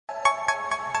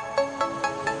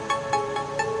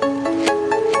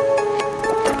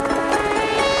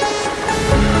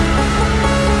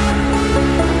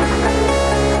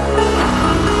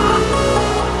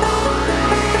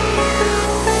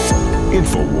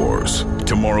InfoWars.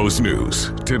 Tomorrow's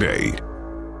news today.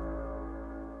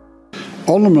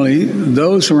 Ultimately,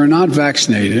 those who are not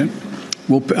vaccinated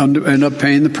will end up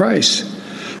paying the price.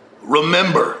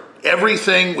 Remember,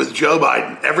 everything with Joe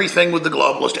Biden, everything with the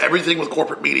globalists, everything with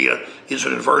corporate media is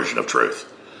an inversion of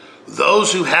truth.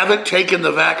 Those who haven't taken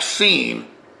the vaccine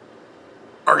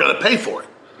are going to pay for it.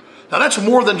 Now, that's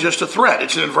more than just a threat.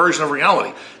 It's an inversion of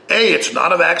reality. It's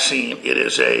not a vaccine. It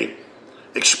is a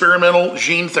experimental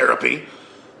gene therapy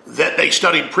that they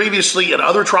studied previously in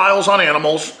other trials on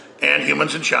animals and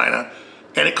humans in China,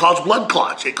 and it caused blood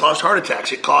clots. It caused heart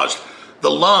attacks. It caused the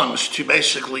lungs to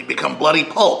basically become bloody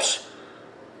pulps.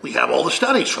 We have all the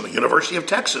studies from the University of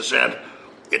Texas, and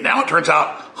now it turns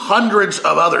out hundreds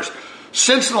of others.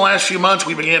 Since in the last few months,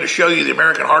 we began to show you the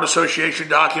American Heart Association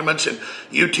documents and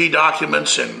UT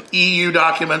documents and EU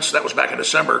documents. That was back in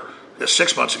December, just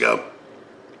 6 months ago.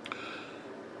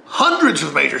 Hundreds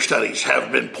of major studies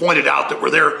have been pointed out that were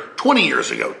there 20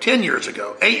 years ago, 10 years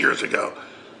ago, 8 years ago,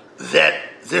 that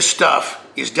this stuff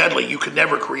is deadly. You could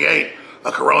never create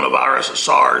a coronavirus, a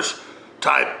SARS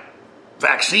type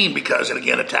vaccine because it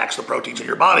again attacks the proteins in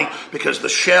your body because the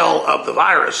shell of the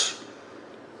virus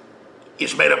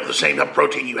is made up of the same type of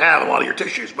protein you have in a lot of your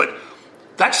tissues. But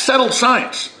that's settled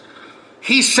science.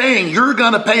 He's saying you're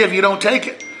going to pay if you don't take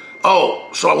it. Oh,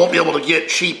 so I won't be able to get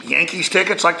cheap Yankees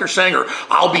tickets like they're saying, or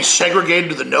I'll be segregated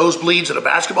to the nosebleeds at a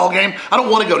basketball game. I don't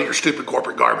want to go to your stupid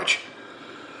corporate garbage.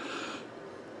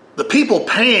 The people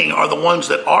paying are the ones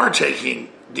that are taking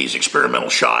these experimental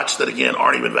shots that, again,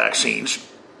 aren't even vaccines,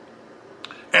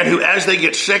 and who, as they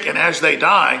get sick and as they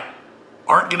die,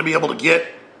 aren't going to be able to get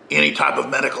any type of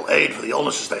medical aid for the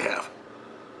illnesses they have.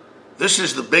 This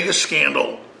is the biggest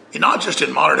scandal, not just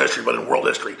in modern history, but in world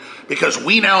history, because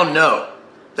we now know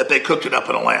that they cooked it up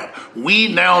in a lab. We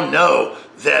now know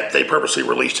that they purposely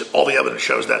released it. All the evidence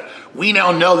shows that. We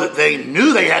now know that they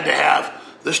knew they had to have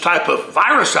this type of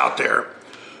virus out there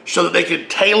so that they could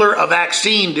tailor a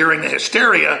vaccine during the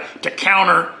hysteria to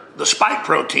counter the spike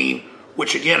protein,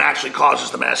 which again actually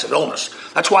causes the massive illness.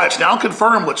 That's why it's now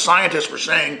confirmed what scientists were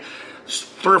saying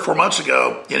 3 or 4 months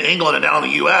ago in England and now in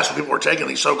the U.S. when people were taking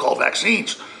these so-called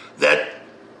vaccines, that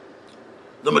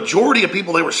the majority of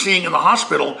people they were seeing in the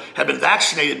hospital had been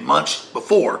vaccinated months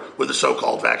before with the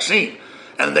so-called vaccine.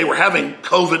 And they were having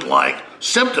COVID-like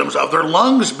symptoms of their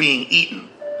lungs being eaten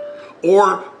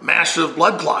or massive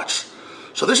blood clots.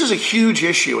 So this is a huge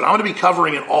issue, and I'm going to be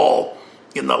covering it all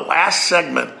in the last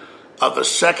segment of the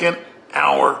second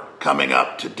hour coming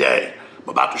up today. I'm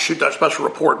about to shoot that special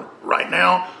report right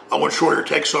now. Owen Schroyer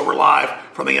takes over live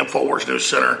from the InfoWars News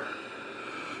Center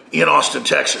in Austin,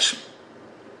 Texas.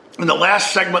 In the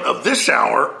last segment of this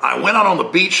hour, I went out on the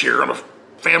beach here on a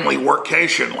family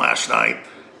workcation last night,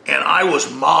 and I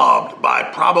was mobbed by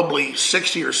probably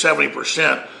 60 or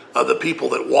 70% of the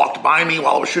people that walked by me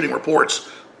while I was shooting reports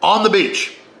on the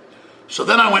beach. So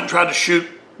then I went and tried to shoot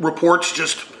reports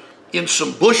just in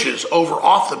some bushes over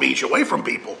off the beach, away from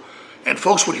people. And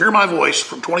folks would hear my voice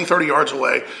from 20, 30 yards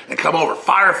away and come over.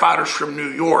 Firefighters from New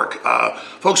York,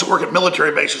 folks that work at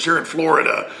military bases here in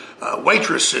Florida,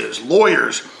 waitresses,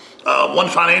 lawyers. One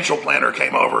financial planner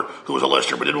came over who was a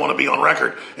listener but didn't want to be on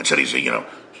record and said he's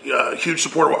a huge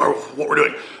supporter of what we're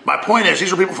doing. My point is,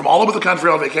 these are people from all over the country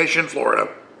on vacation in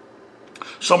Florida.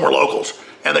 Some were locals,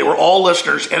 and they were all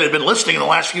listeners and had been listening in the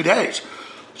last few days.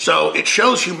 So it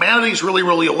shows humanity's really,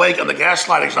 really awake and the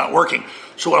gaslighting's not working.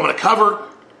 So what I'm going to cover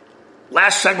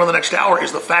last segment of the next hour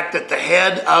is the fact that the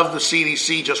head of the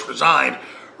CDC just resigned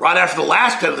right after the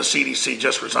last head of the CDC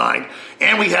just resigned,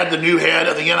 and we had the new head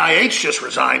of the NIH just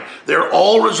resign. They're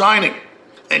all resigning,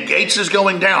 and Gates is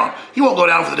going down. He won't go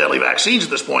down for the deadly vaccines at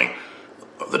this point,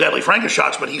 the deadly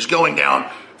Frankenshots, but he's going down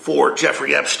for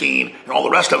Jeffrey Epstein and all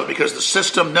the rest of it because the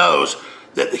system knows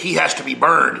that he has to be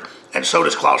burned, and so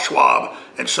does Klaus Schwab,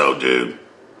 and so do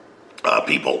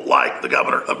people like the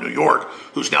governor of New York,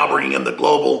 who's now bringing in the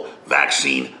global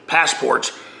vaccine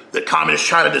passports that communist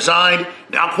China designed.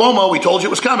 Now Cuomo, we told you it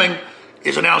was coming,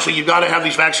 is announcing you've got to have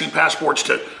these vaccine passports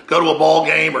to go to a ball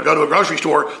game or go to a grocery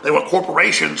store. They want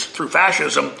corporations through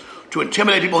fascism to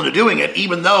intimidate people into doing it,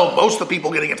 even though most of the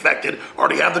people getting infected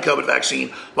already have the COVID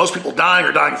vaccine. Most people dying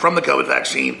are dying from the COVID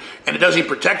vaccine, and it doesn't even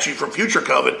protect you from future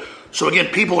COVID. So again,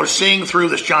 people are seeing through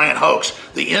this giant hoax.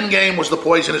 The end game was the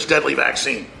poisonous, deadly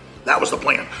vaccine. That was the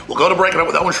plan. We'll go to break it up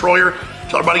with Owen Schroyer.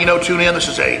 Tell everybody you know, tune in. This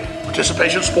is a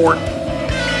participation sport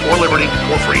for liberty,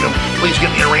 for freedom. Please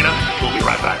get in the arena. We'll be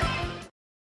right back.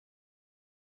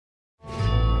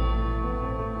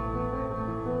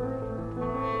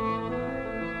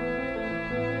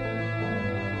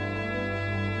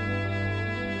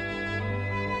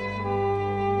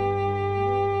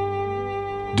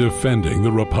 defending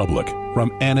the Republic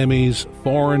from enemies,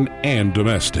 foreign and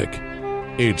domestic.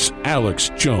 It's Alex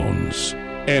Jones.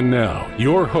 And now,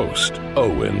 your host,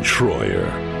 Owen Schroyer.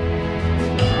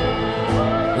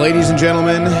 Ladies and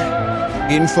gentlemen,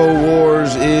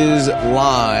 InfoWars is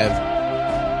live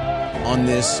on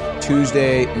this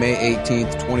Tuesday, May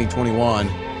 18th, 2021.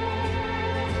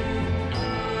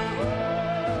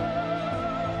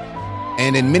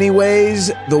 And in many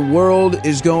ways, the world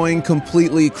is going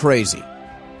completely crazy.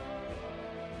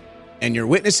 And you're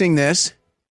witnessing this,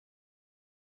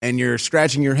 and you're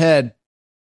scratching your head.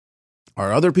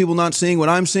 Are other people not seeing what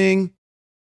I'm seeing?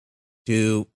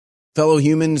 Do fellow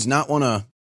humans not want to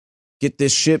get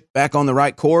this ship back on the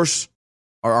right course?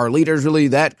 Are our leaders really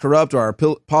that corrupt? Are our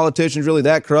politicians really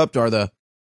that corrupt? Are the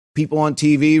people on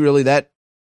TV really that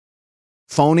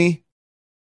phony?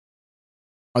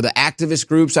 Are the activist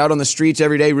groups out on the streets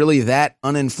every day really that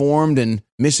uninformed and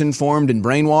misinformed and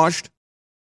brainwashed?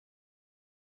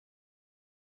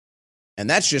 And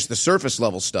that's just the surface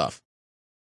level stuff.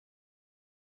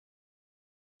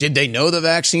 Did they know the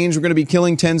vaccines were going to be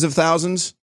killing tens of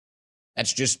thousands?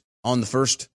 That's just on the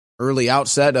first early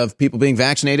outset of people being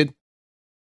vaccinated.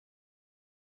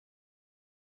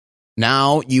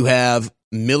 Now you have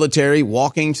military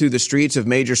walking through the streets of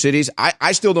major cities.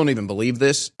 I still don't even believe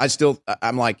this.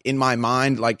 I'm like in my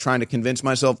mind, like trying to convince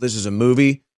myself this is a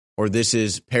movie or this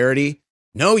is parody.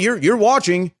 No, you're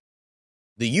watching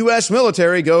the U.S.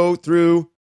 military go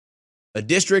through a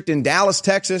district in Dallas,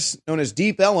 Texas, known as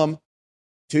Deep Ellum,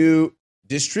 to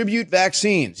distribute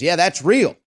vaccines. Yeah, that's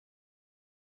real.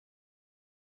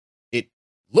 It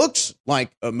looks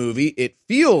like a movie. It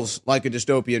feels like a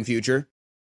dystopian future.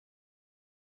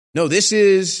 No, this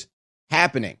is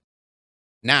happening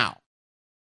now.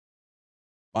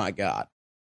 My God.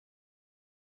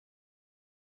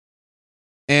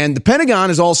 And the Pentagon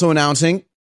is also announcing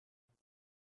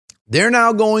they're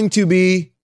now going to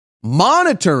be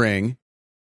monitoring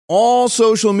all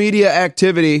social media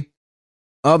activity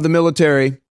of the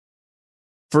military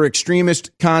for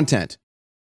extremist content.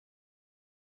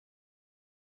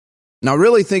 Now,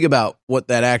 really think about what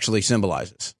that actually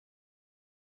symbolizes.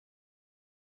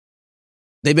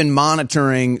 They've been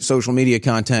monitoring social media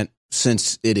content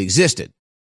since it existed.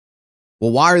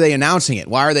 Well, why are they announcing it?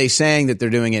 Why are they saying that they're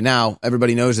doing it now?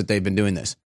 Everybody knows that they've been doing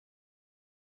this.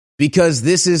 Because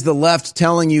this is the left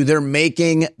telling you they're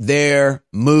making their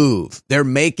move. They're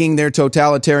making their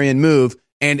totalitarian move.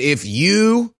 And if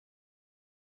you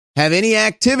have any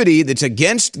activity that's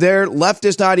against their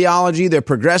leftist ideology, their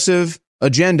progressive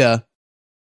agenda,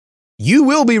 you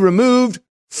will be removed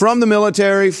from the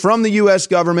military, from the U.S.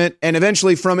 government, and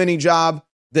eventually from any job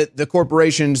that the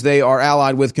corporations they are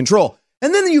allied with control.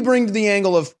 And then you bring to the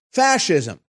angle of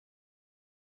fascism.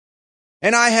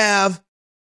 And I have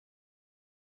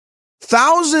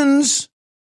thousands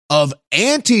of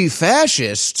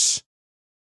anti-fascists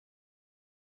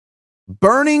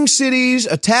burning cities,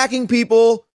 attacking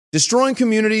people, destroying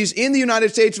communities in the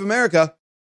United States of America,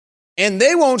 and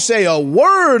they won't say a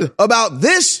word about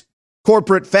this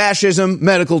corporate fascism,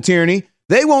 medical tyranny.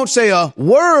 They won't say a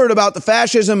word about the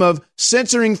fascism of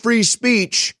censoring free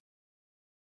speech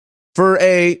for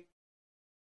an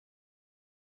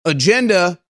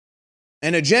agenda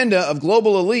of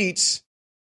global elites.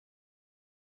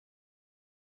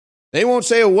 They won't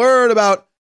say a word about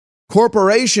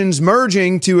corporations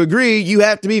merging to agree you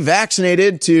have to be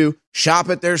vaccinated to shop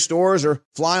at their stores or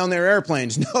fly on their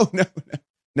airplanes.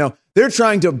 No. They're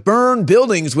trying to burn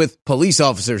buildings with police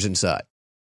officers inside.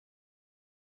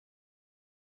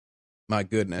 My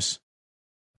goodness.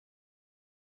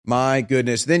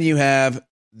 Then you have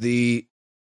the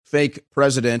fake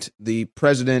president, the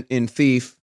president in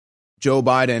thief, Joe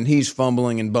Biden. He's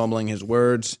fumbling and bumbling his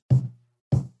words.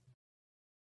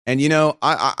 And, you know,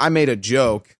 I made a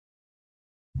joke.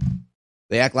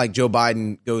 They act like Joe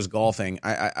Biden goes golfing.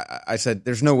 I said,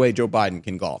 there's no way Joe Biden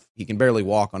can golf. He can barely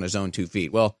walk on his own 2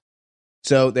 feet. Well,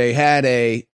 so they had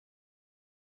a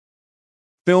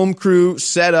film crew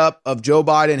set up of Joe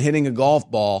Biden hitting a golf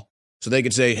ball so they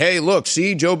could say, hey, look,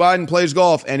 see, Joe Biden plays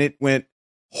golf. And it went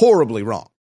horribly wrong.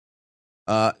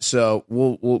 So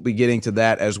we'll be getting to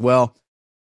that as well.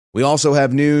 We also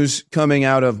have news coming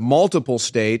out of multiple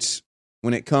states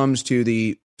when it comes to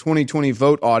the 2020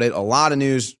 vote audit. A lot of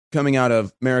news coming out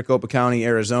of Maricopa County,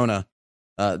 Arizona.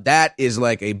 That is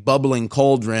like a bubbling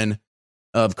cauldron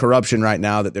of corruption right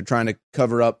now that they're trying to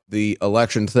cover up the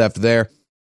election theft there.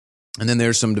 And then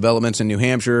there's some developments in New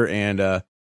Hampshire, and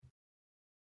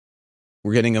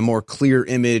we're getting a more clear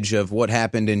image of what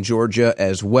happened in Georgia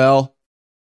as well.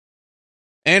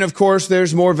 And of course,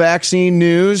 there's more vaccine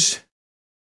news,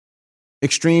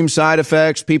 extreme side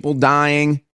effects, people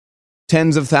dying,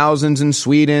 tens of thousands in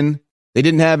Sweden. They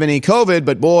didn't have any COVID,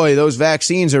 but boy, those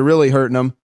vaccines are really hurting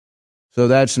them. So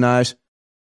that's nice.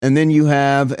 And then you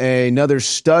have another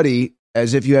study,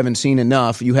 as if you haven't seen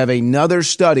enough, you have another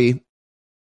study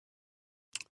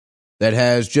that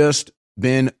has just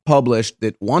been published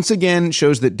that once again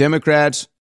shows that Democrats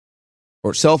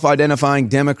or self-identifying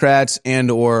Democrats and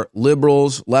or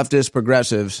liberals, leftists,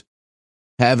 progressives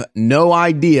have no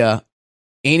idea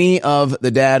any of the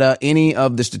data, any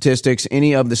of the statistics,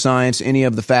 any of the science, any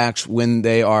of the facts when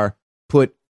they are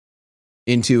put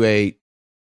into a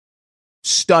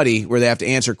study where they have to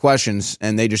answer questions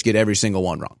and they just get every single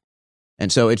one wrong.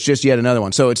 And so it's just yet another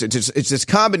one. So it's this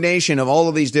combination of all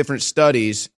of these different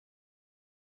studies.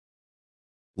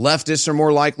 Leftists are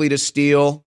more likely to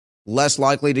steal, less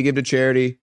likely to give to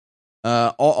charity.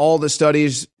 All the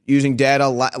studies using data,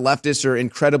 leftists are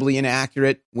incredibly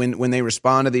inaccurate when they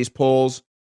respond to these polls.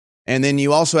 And then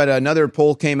you also had another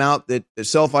poll came out that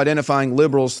self-identifying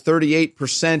liberals,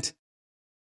 38%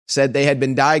 said they had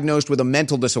been diagnosed with a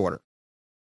mental disorder.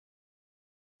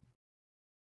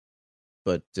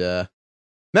 But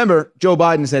remember, Joe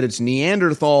Biden said it's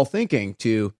Neanderthal thinking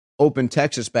to open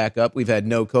Texas back up. We've had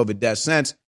no COVID deaths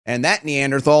since. And that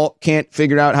Neanderthal can't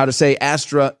figure out how to say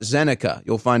AstraZeneca.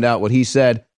 You'll find out what he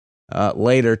said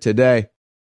later today.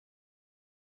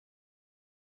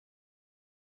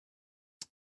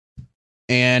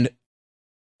 And,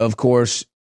 of course,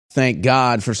 thank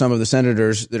God for some of the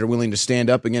senators that are willing to stand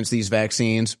up against these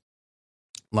vaccines,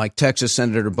 like Texas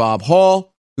Senator Bob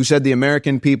Hall, who said the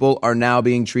American people are now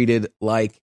being treated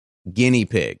like guinea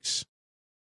pigs.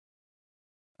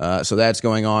 So that's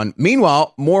going on.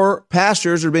 Meanwhile, more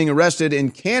pastors are being arrested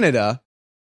in Canada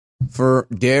for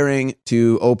daring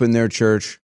to open their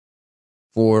church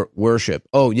for worship.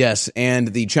 Oh, yes. And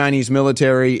the Chinese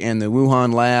military and the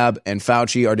Wuhan lab and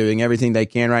Fauci are doing everything they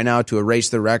can right now to erase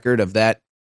the record of that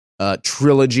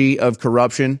trilogy of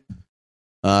corruption.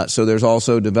 So there's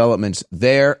also developments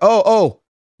there.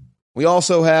 We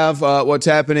also have what's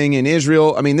happening in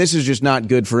Israel. I mean, this is just not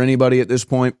good for anybody at this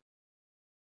point.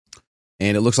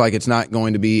 And it looks like it's not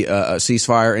going to be a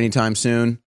ceasefire anytime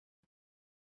soon.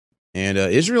 And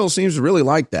Israel seems to really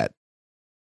like that.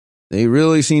 They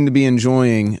really seem to be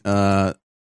enjoying the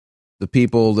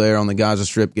people there on the Gaza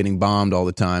Strip getting bombed all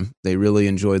the time. They really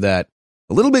enjoy that.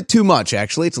 A little bit too much,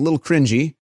 actually. It's a little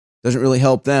cringy. Doesn't really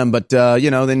help them. But,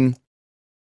 then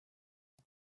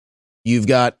you've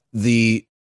got there's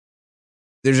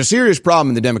a serious problem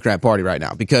in the Democrat Party right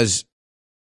now because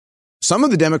some of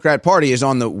the Democrat Party is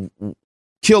on the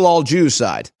kill all Jews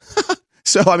side.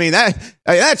 So, I mean,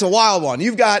 that's a wild one.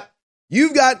 You've got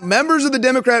members of the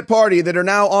Democrat Party that are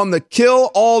now on the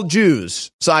kill all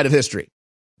Jews side of history.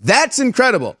 That's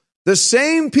incredible. The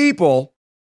same people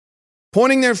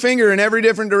pointing their finger in every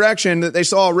different direction that they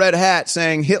saw a red hat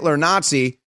saying Hitler,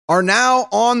 Nazi, are now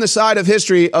on the side of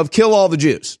history of kill all the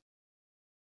Jews.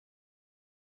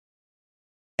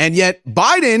 And yet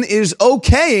Biden is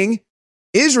okaying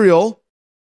Israel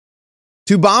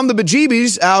to bomb the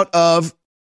bejeebies out of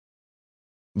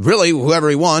really whoever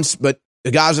he wants, but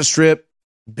the Gaza Strip,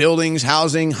 buildings,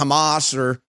 housing, Hamas,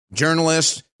 or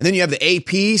journalists. And then you have the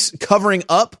AP covering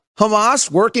up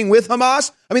Hamas, working with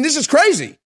Hamas. I mean, this is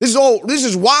crazy. This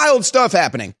is wild stuff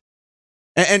happening.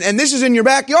 And this is in your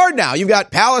backyard now. You've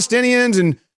got Palestinians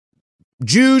and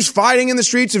Jews fighting in the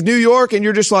streets of New York, and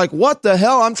you're just like, what the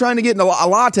hell? I'm trying to get a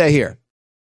latte here.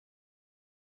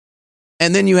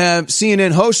 And then you have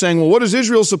CNN hosts saying, well, what is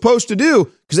Israel supposed to do?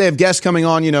 Because they have guests coming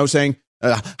on, saying,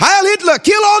 Heil Hitler,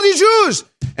 kill all these Jews.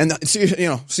 And,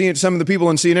 seeing some of the people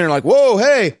on CNN are like, whoa,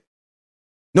 hey.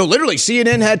 No, literally,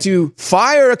 CNN had to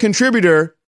fire a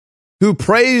contributor who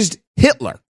praised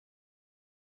Hitler.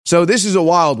 So this is a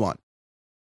wild one.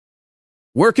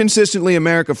 We're consistently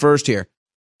America first here.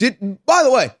 By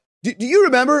the way, do you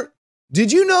remember?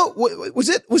 Did you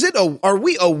know? Are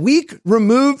we a week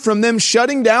removed from them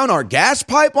shutting down our gas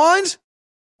pipelines?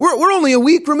 We're only a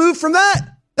week removed from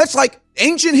that. That's like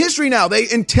ancient history now. They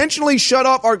intentionally shut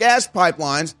off our gas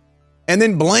pipelines and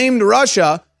then blamed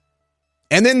Russia.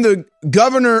 And then the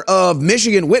governor of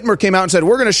Michigan, Whitmer, came out and said,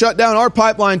 we're going to shut down our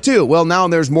pipeline too. Well, now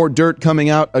there's more dirt coming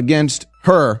out against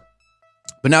her.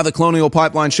 But now the Colonial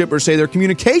Pipeline shippers say their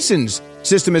communications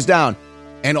system is down.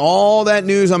 And all that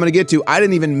news I'm going to get to, I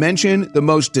didn't even mention the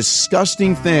most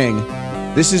disgusting thing.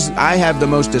 I have the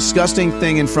most disgusting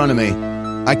thing in front of me.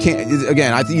 I can't,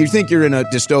 again, you think you're in a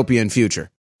dystopian future.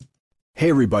 Hey,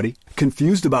 everybody.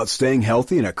 Confused about staying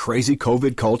healthy in a crazy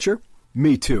COVID culture?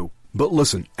 Me too. But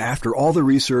listen, after all the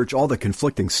research, all the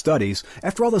conflicting studies,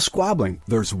 after all the squabbling,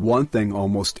 there's one thing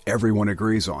almost everyone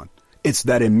agrees on. It's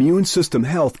that immune system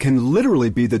health can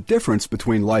literally be the difference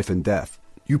between life and death.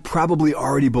 You probably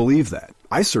already believe that.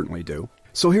 I certainly do.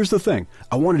 So here's the thing.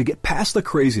 I wanted to get past the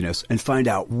craziness and find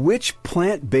out which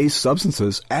plant-based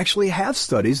substances actually have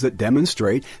studies that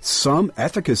demonstrate some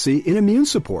efficacy in immune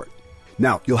support.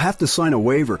 Now, you'll have to sign a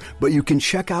waiver, but you can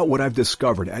check out what I've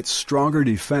discovered at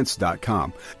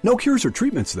StrongerDefense.com. No cures or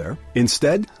treatments there.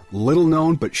 Instead,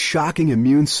 little-known but shocking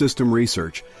immune system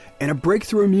research and a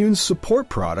breakthrough immune support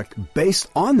product based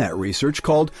on that research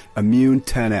called Immune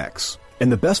 10X.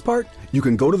 And the best part? You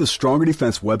can go to the Stronger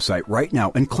Defense website right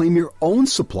now and claim your own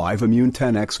supply of Immune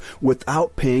 10X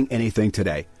without paying anything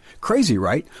today. Crazy,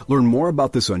 right? Learn more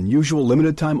about this unusual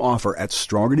limited-time offer at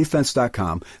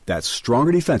StrongerDefense.com. That's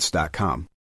StrongerDefense.com.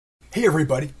 Hey,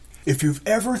 everybody. If you've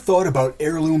ever thought about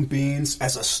heirloom beans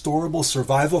as a storable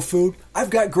survival food,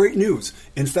 I've got great news.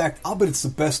 In fact, I'll bet it's the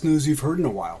best news you've heard in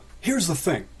a while. Here's the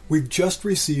thing. We've just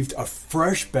received a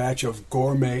fresh batch of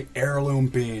gourmet heirloom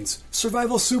beans,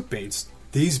 survival soup beans.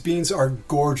 These beans are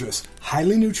gorgeous,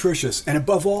 highly nutritious, and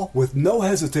above all, with no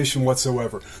hesitation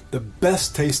whatsoever, the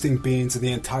best tasting beans in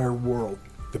the entire world.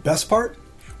 The best part?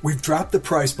 We've dropped the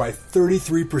price by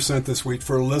 33% this week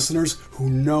for listeners who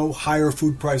know higher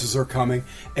food prices are coming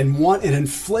and want an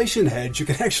inflation hedge you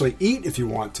can actually eat if you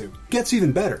want to. Gets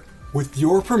even better. With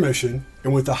your permission,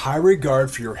 and with a high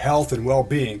regard for your health and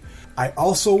well-being, I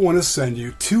also want to send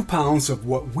you 2 pounds of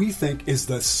what we think is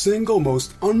the single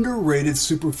most underrated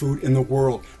superfood in the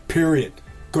world, period.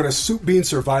 Go to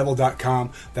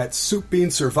SoupBeanSurvival.com, that's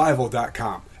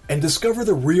SoupBeanSurvival.com, and discover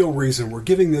the real reason we're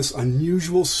giving this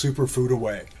unusual superfood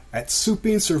away. At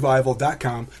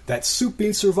SoupBeanSurvival.com, that's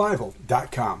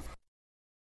SoupBeanSurvival.com.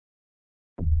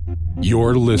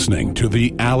 You're listening to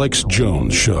The Alex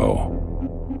Jones Show.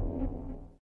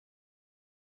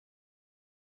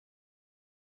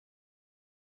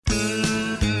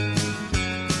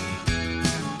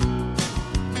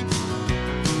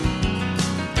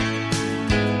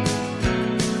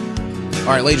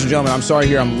 All right, ladies and gentlemen, I'm sorry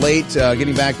here. I'm late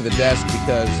getting back to the desk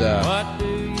because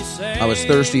I was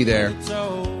thirsty there.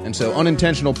 And so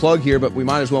unintentional plug here, but we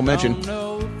might as well mention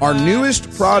our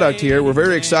newest product here. We're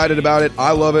very excited about it.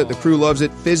 I love it. The crew loves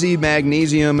it. Fizzy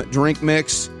Magnesium Drink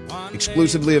Mix,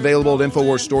 exclusively available at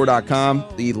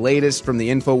InfoWarsStore.com. The latest from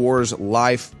the InfoWars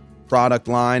Life product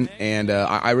line. And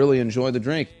I really enjoy the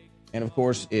drink. And, of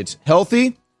course, it's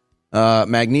healthy.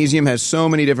 Magnesium has so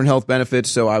many different health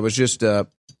benefits. So I was just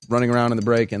running around in the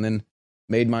break and then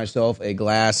made myself a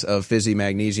glass of Fizzy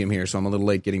Magnesium here, so I'm a little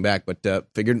late getting back, but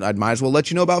figured I might as well let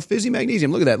you know about Fizzy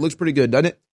Magnesium. Look at that. It looks pretty good, doesn't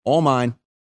it? All mine.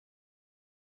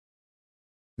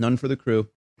 None for the crew.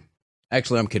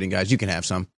 Actually, I'm kidding, guys. You can have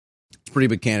some. It's a pretty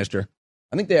big canister.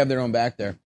 I think they have their own back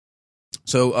there.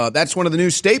 So that's one of the new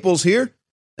staples here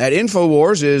at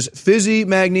InfoWars is Fizzy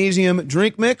Magnesium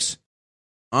Drink Mix.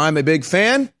 I'm a big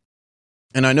fan,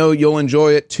 and I know you'll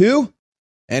enjoy it too.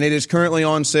 And it is currently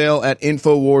on sale at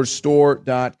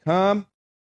InfoWarsStore.com.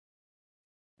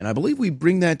 And I believe we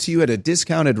bring that to you at a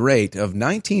discounted rate of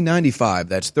 $19.95.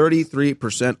 That's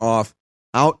 33% off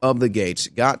out of the gates.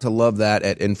 Got to love that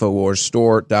at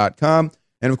InfoWarsStore.com.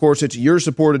 And, of course, it's your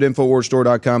support at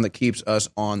InfoWarsStore.com that keeps us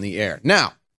on the air.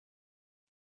 Now,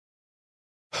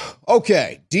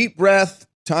 okay, deep breath.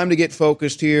 Time to get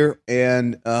focused here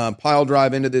and pile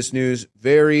drive into this news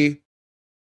very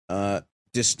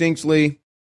distinctly.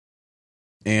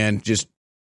 And just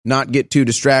not get too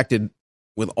distracted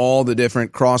with all the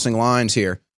different crossing lines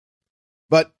here.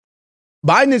 But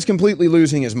Biden is completely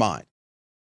losing his mind.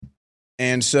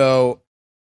 And so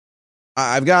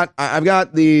I've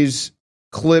got these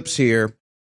clips here.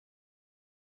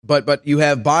 But you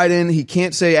have Biden, he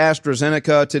can't say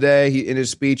AstraZeneca today. In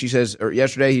his speech,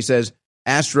 yesterday he says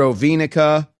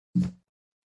AstraVeneca.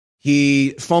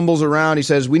 He fumbles around. He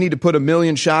says, we need to put 1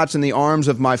 million shots in the arms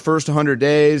of my first 100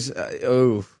 days.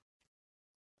 Oh,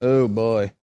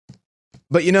 boy.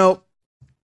 But,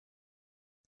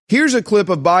 here's a clip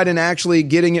of Biden actually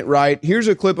getting it right. Here's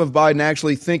a clip of Biden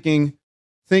actually thinking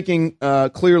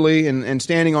clearly and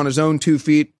standing on his own 2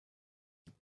 feet.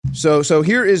 So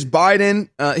here is Biden.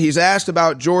 He's asked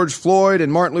about George Floyd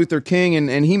and Martin Luther King,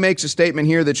 and he makes a statement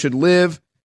here that should live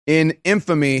in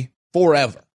infamy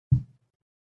forever.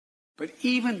 But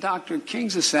even Dr.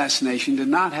 King's assassination did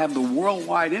not have the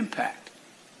worldwide impact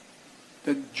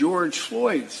that George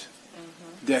Floyd's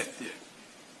death did.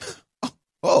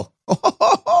 Or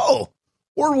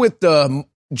with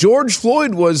George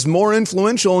Floyd was more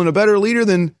influential and a better leader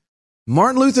than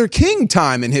Martin Luther King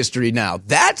time in history now.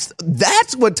 That's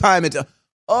what time it's.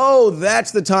 Oh, that's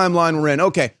the timeline we're in.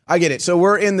 Okay, I get it. So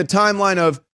we're in the timeline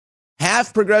of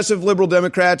half progressive liberal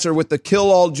Democrats are with the kill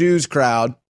all Jews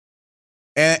crowd.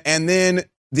 And then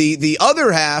the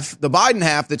other half, the Biden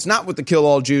half, that's not what the kill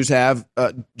all Jews have,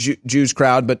 Jews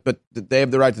crowd, but they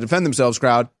have the right to defend themselves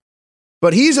crowd.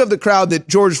 But he's of the crowd that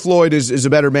George Floyd is a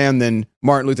better man than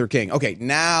Martin Luther King. Okay,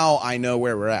 now I know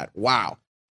where we're at. Wow.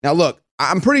 Now, look,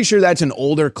 I'm pretty sure that's an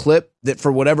older clip that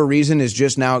for whatever reason is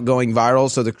just now going viral.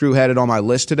 So the crew had it on my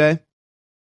list today.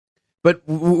 But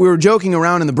we were joking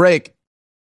around in the break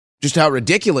just how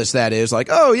ridiculous that is. Like,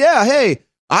 oh, yeah, hey,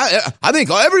 I think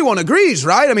everyone agrees,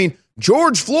 right? I mean,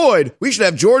 George Floyd, we should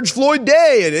have George Floyd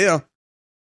Day. And, you know,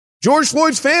 George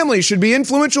Floyd's family should be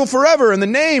influential forever and the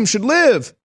name should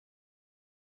live.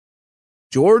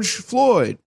 George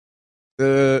Floyd,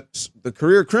 the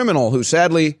career criminal who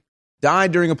sadly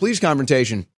died during a police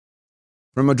confrontation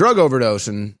from a drug overdose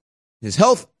and his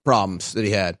health problems that he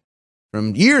had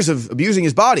from years of abusing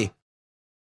his body.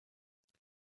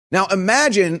 Now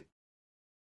imagine,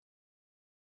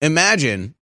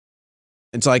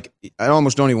 it's like, I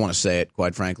almost don't even want to say it,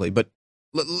 quite frankly, but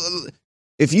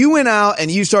if you went out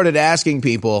and you started asking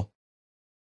people,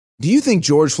 do you think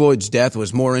George Floyd's death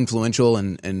was more influential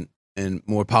and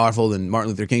more powerful than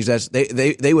Martin Luther King's death?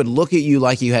 They would look at you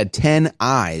like you had 10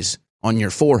 eyes on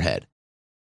your forehead.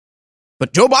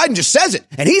 But Joe Biden just says it,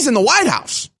 and he's in the White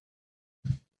House.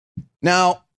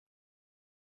 Now,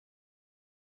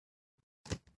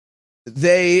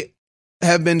 they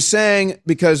have been saying,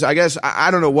 because I guess, I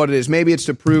don't know what it is, maybe it's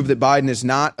to prove that Biden is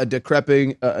not a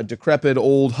decrepit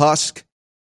old husk.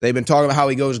 They've been talking about how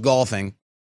he goes golfing.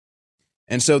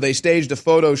 And so they staged a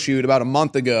photo shoot about a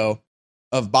month ago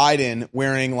of Biden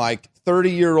wearing like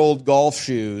 30-year-old golf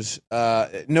shoes.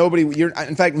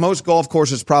 In fact, most golf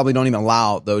courses probably don't even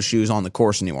allow those shoes on the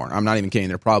course anymore. I'm not even kidding.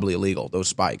 They're probably illegal, those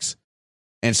spikes.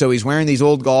 And so he's wearing these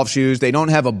old golf shoes. They don't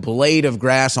have a blade of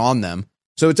grass on them.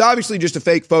 So it's obviously just a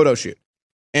fake photo shoot.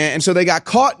 And so they got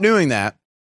caught doing that.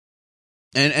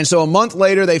 And so a month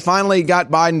later, they finally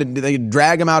got Biden they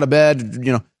drag him out of bed,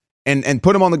 you know, and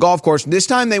put him on the golf course. This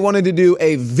time they wanted to do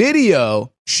a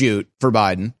video shoot for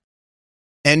Biden.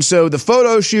 And so the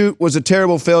photo shoot was a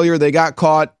terrible failure. They got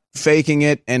caught faking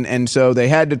it. And so they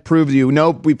had to prove to you,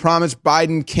 nope, we promised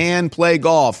Biden can play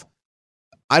golf.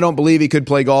 I don't believe he could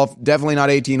play golf. Definitely not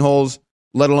 18 holes,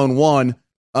 let alone one.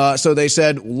 So they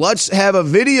said, let's have a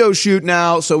video shoot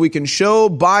now so we can show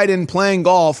Biden playing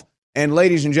golf. And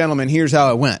ladies and gentlemen, here's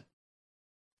how it went.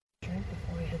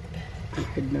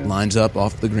 Lines up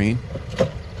off the green,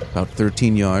 about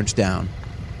 13 yards down.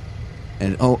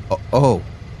 And oh.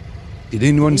 Did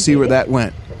anyone see where that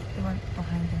went? It went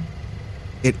behind him.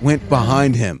 It went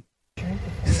behind him.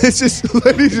 This is,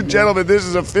 ladies and gentlemen, this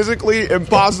is a physically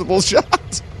impossible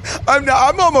shot.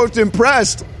 I'm almost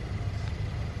impressed.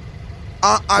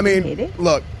 I mean,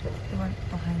 look. It went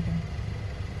behind him.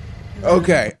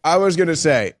 Okay, I was going to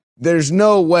say, there's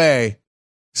no way.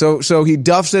 So he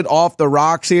duffs it off the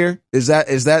rocks here? Is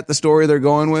that the story they're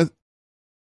going with?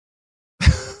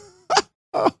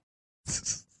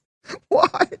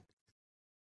 Why?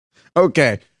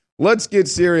 Okay, let's get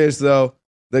serious, though.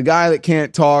 The guy that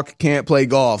can't talk can't play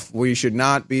golf. We should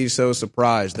not be so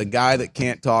surprised. The guy that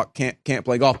can't talk can't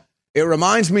play golf. It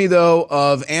reminds me, though,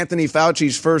 of Anthony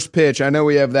Fauci's first pitch. I know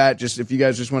we have that, just if you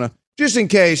guys just want to, just in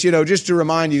case, you know, just to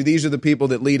remind you, these are the people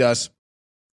that lead us.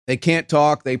 They can't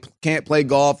talk. They can't play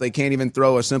golf. They can't even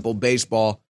throw a simple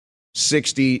baseball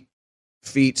 60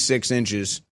 feet, 6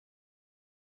 inches.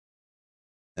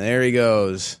 And there he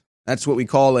goes. That's what we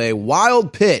call a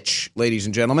wild pitch, ladies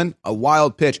and gentlemen, a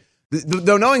wild pitch.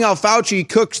 Though knowing how Fauci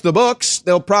cooks the books,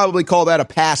 they'll probably call that a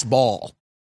pass ball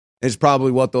is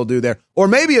probably what they'll do there. Or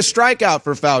maybe a strikeout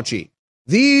for Fauci.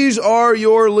 These are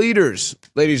your leaders,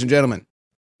 ladies and gentlemen.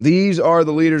 These are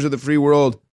the leaders of the free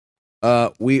world,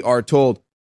 we are told.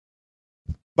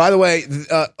 By the way,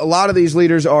 a lot of these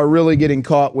leaders are really getting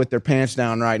caught with their pants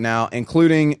down right now,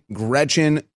 including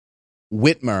Gretchen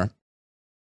Whitmer.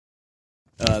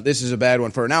 This is a bad one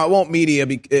for her. Now, it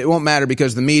won't matter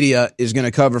because the media is going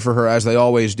to cover for her as they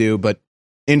always do, but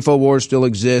InfoWars still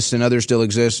exists and others still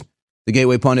exist. The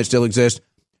Gateway Pundit still exists.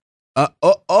 FAA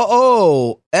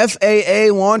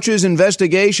launches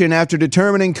investigation after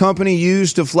determining company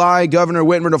used to fly Governor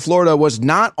Whitmer to Florida was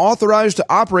not authorized to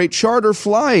operate charter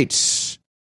flights.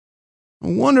 I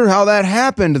wonder how that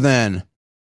happened then.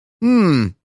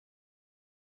 Now,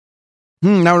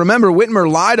 remember,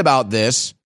 Whitmer lied about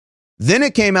this. Then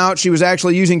it came out she was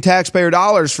actually using taxpayer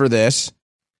dollars for this.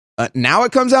 Now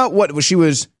it comes out, what was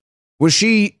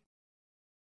she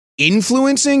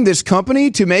influencing this company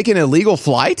to make an illegal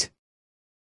flight?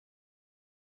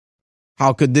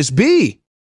 How could this be?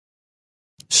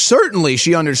 Certainly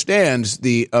she understands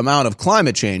the amount of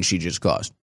climate change she just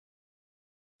caused.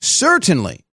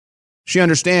 Certainly She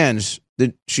understands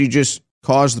that she just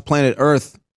caused the planet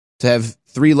Earth to have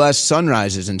 3 less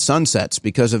sunrises and sunsets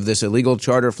because of this illegal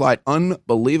charter flight.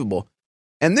 Unbelievable.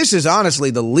 And this is honestly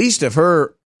the least of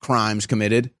her crimes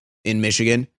committed in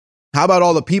Michigan. How about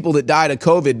all the people that died of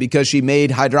COVID because she made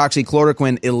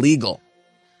hydroxychloroquine illegal?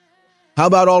 How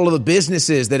about all of the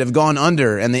businesses that have gone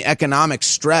under and the economic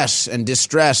stress and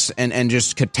distress and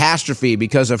just catastrophe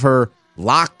because of her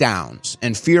lockdowns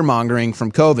and fear-mongering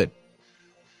from COVID?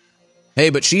 Hey,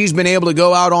 but she's been able to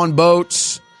go out on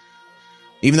boats.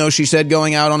 Even though she said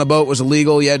going out on a boat was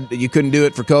illegal, you couldn't do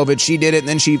it for COVID. She did it, and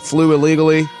then she flew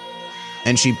illegally.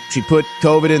 And she put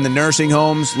COVID in the nursing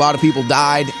homes. A lot of people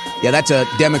died. Yeah, that's a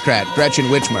Democrat, Gretchen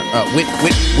Whitmer.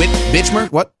 Bitchmer?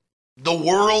 What? The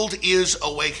world is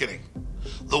awakening.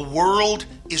 The world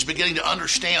is beginning to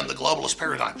understand the globalist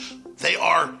paradigm. They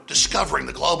are discovering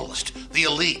the globalist, the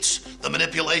elites, the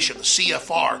manipulation, the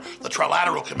CFR, the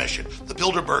Trilateral Commission, the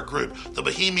Bilderberg Group, the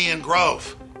Bohemian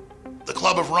Grove, the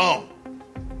Club of Rome.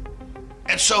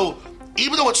 And so,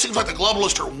 even though it seems like the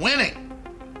globalists are winning,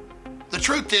 the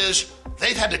truth is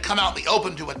they've had to come out in the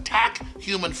open to attack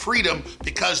human freedom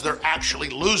because they're actually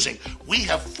losing. We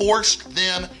have forced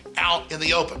them out in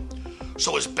the open.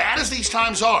 So as bad as these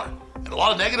times are, and a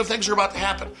lot of negative things are about to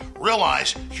happen,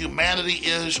 realize humanity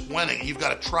is winning. You've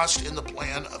got to trust in the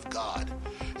plan of God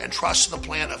and trust in the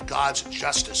plan of God's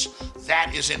justice.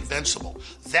 That is invincible.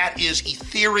 That is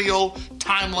ethereal,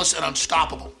 timeless, and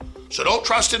unstoppable. So don't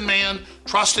trust in man,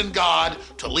 trust in God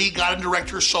to lead, God, and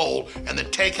direct your soul, and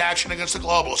then take action against the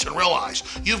globalists and realize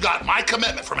you've got my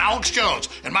commitment from Alex Jones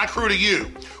and my crew to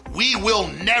you. We will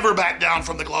never back down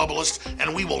from the globalists,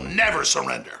 and we will never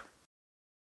surrender.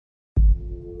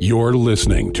 You're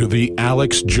listening to The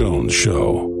Alex Jones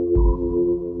Show.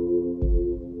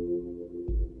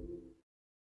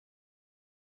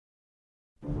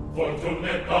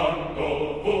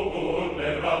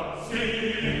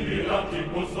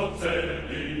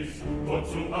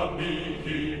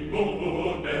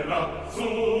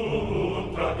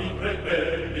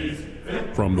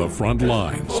 From the front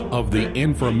lines of the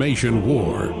information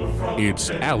war, it's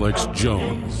Alex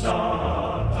Jones.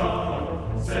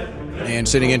 And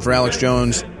sitting in for Alex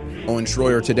Jones, Owen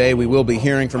Schroyer today. We will be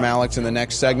hearing from Alex in the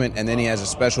next segment, and then he has a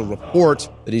special report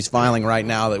that he's filing right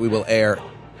now that we will air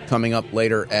coming up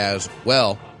later as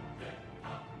well.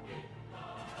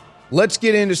 Let's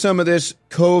get into some of this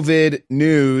COVID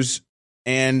news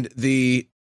and the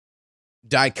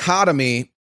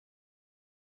dichotomy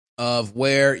of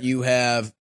where you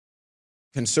have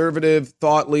conservative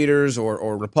thought leaders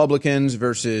or Republicans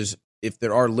versus if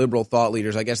there are liberal thought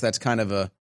leaders. I guess that's kind of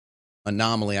a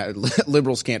anomaly.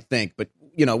 Liberals can't think, but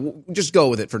just go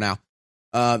with it for now.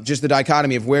 Just the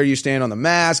dichotomy of where you stand on the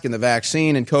mask and the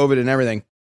vaccine and COVID and everything.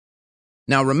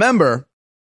 Now, remember,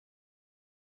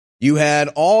 you had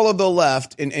all of the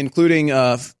left, including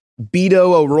Beto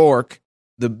O'Rourke,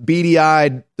 the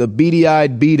beady-eyed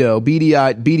Beto,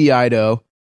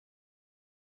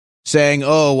 saying,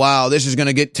 "Oh wow, this is going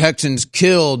to get Texans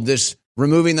killed. This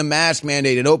removing the mask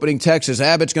mandate and opening Texas,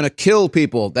 Abbott's going to kill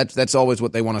people." That's always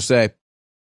what they want to say.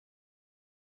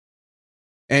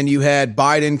 And you had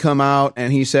Biden come out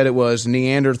and he said it was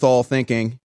Neanderthal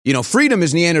thinking. Freedom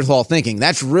is Neanderthal thinking.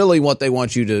 That's really what they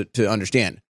want you to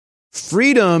understand.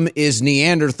 Freedom is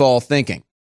Neanderthal thinking.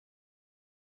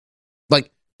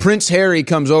 Like Prince Harry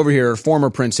comes over here, or former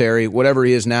Prince Harry, whatever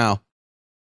he is now.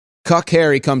 Cuck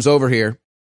Harry comes over here.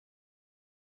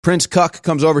 Prince Cuck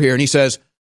comes over here and he says,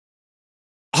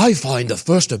 "I find the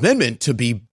First Amendment to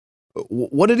be,"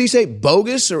 what did he say?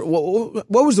 Bogus? Or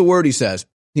what was the word he says?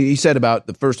 He said about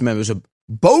the First Amendment was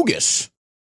bogus.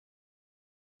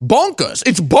 Bonkers.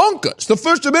 It's bonkers. The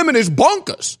First Amendment is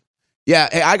bonkers. Yeah,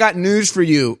 hey, I got news for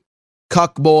you,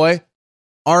 Cuck boy.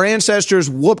 Our ancestors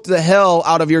whooped the hell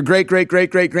out of your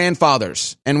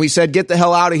great-great-great-great-grandfathers. And we said, get the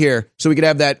hell out of here so we could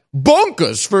have that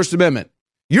bonkers First Amendment.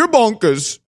 You're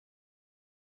bonkers.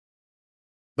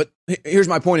 But here's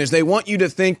my point is they want you to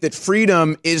think that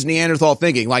freedom is Neanderthal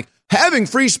thinking. Like having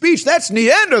free speech, that's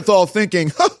Neanderthal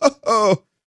thinking.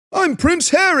 I'm Prince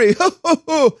Harry.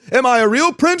 Am I a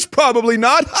real prince? Probably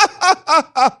not.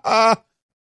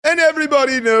 And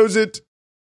everybody knows it.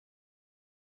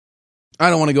 I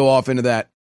don't want to go off into that.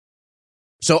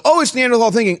 So, it's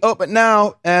Neanderthal thinking. But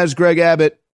now, as Greg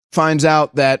Abbott finds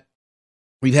out that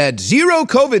we've had 0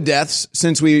 COVID deaths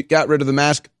since we got rid of the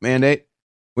mask mandate,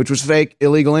 which was fake,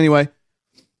 illegal anyway.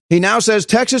 He now says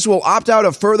Texas will opt out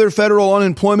of further federal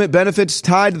unemployment benefits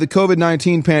tied to the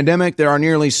COVID-19 pandemic. There are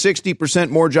nearly 60%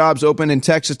 more jobs open in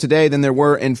Texas today than there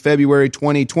were in February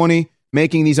 2020,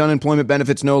 making these unemployment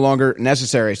benefits no longer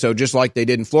necessary. So just like they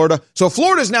did in Florida. So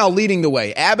Florida's now leading the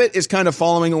way. Abbott is kind of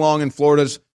following along in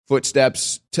Florida's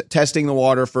footsteps, testing the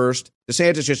water first.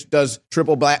 DeSantis just does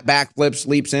triple backflips,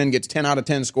 leaps in, gets 10 out of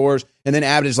 10 scores. And then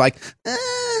Abbott is like,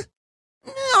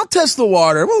 I'll test the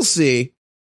water. We'll see.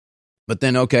 But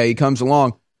then, okay, he comes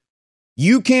along.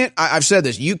 You can't, I've said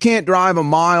this, you can't drive a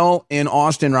mile in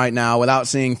Austin right now without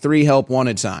seeing 3 help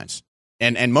wanted signs.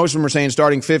 And most of them are saying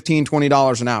starting $15,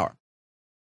 $20 an hour.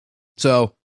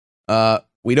 So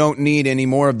we don't need any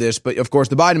more of this. But, of course,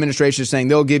 the Biden administration is saying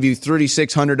they'll give you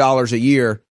 $3,600 a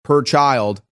year per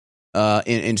child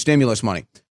in stimulus money.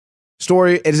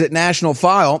 Story is at National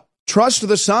File. Trust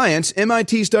the science.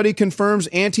 MIT study confirms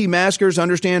anti-maskers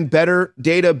understand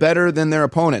data better than their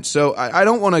opponents. So I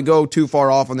don't want to go too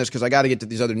far off on this because I got to get to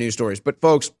these other news stories. But,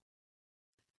 folks,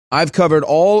 I've covered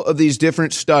all of these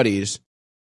different studies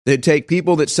that take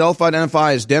people that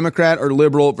self-identify as Democrat or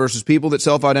liberal versus people that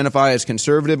self-identify as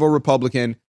conservative or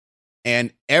Republican.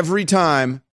 And every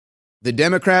time the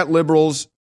Democrat liberals,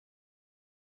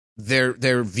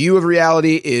 their view of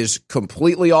reality is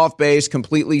completely off base,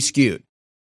 completely skewed.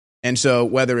 And so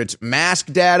whether it's mask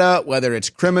data, whether it's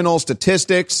criminal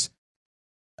statistics,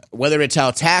 whether it's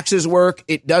how taxes work,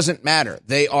 it doesn't matter.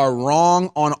 They are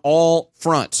wrong on all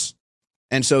fronts.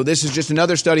 And so this is just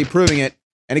another study proving it.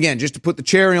 And again, just to put the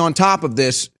cherry on top of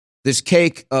this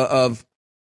cake of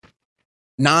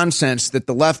nonsense that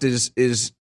the left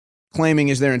is claiming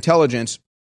is their intelligence,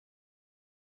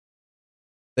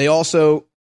 they also,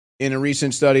 in a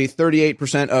recent study,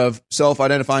 38% of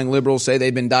self-identifying liberals say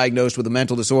they've been diagnosed with a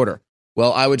mental disorder.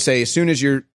 Well, I would say as soon as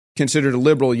you're considered a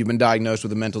liberal, you've been diagnosed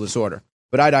with a mental disorder.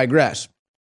 But I digress.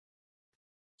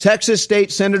 Texas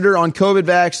state senator on COVID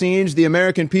vaccines. The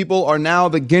American people are now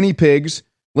the guinea pigs.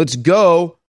 Let's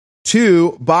go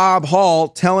to Bob Hall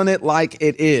telling it like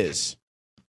it is.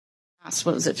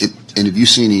 What was it? And have you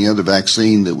seen any other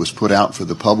vaccine that was put out for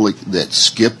the public that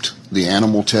skipped the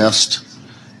animal test?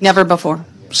 Never before.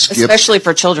 Especially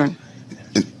for children.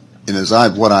 And as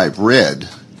what I've read,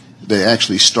 they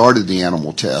actually started the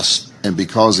animal test, and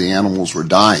because the animals were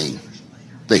dying,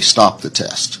 they stopped the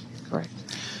test. Correct.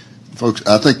 Folks,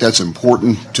 I think that's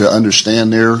important to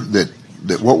understand there,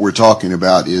 that what we're talking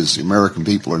about is the American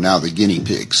people are now the guinea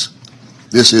pigs.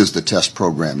 This is the test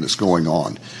program that's going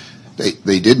on.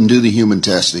 They didn't do the human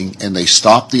testing, and they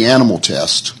stopped the animal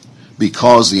test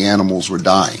because the animals were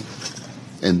dying,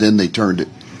 and then they turned it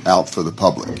out for the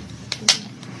public.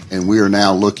 And we are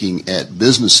now looking at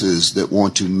businesses that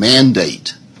want to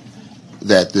mandate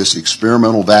that this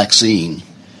experimental vaccine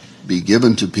be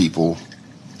given to people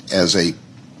as a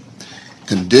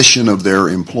condition of their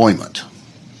employment.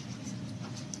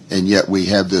 And yet we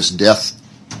have this death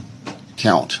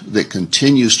count that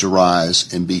continues to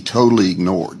rise and be totally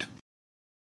ignored.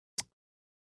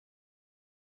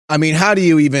 I mean, how do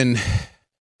you even...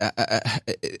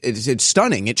 It's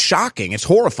stunning. It's shocking. It's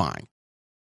horrifying.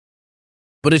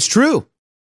 But it's true.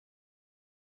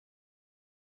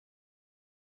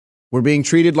 We're being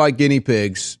treated like guinea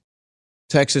pigs.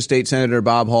 Texas State Senator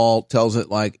Bob Hall tells it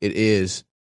like it is.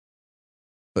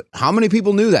 But how many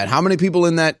people knew that? How many people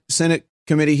in that Senate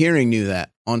committee hearing knew that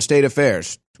on state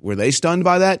affairs? Were they stunned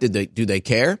by that? Do they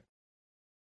care?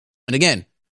 And again,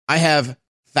 I have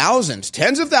thousands,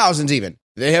 tens of thousands even.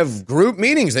 They have group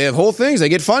meetings. They have whole things. They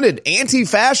get funded.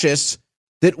 Anti-fascists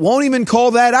that won't even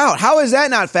call that out. How is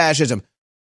that not fascism?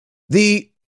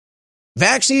 The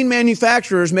vaccine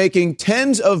manufacturers making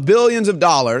tens of billions of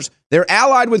dollars. They're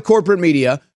allied with corporate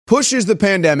media, pushes the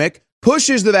pandemic,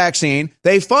 pushes the vaccine.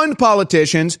 They fund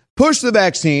politicians, push the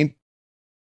vaccine.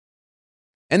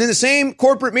 And then the same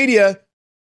corporate media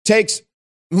takes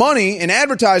money and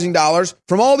advertising dollars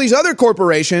from all these other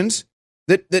corporations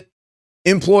that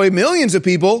employ millions of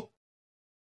people,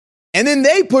 and then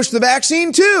they push the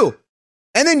vaccine too.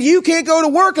 And then you can't go to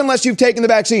work unless you've taken the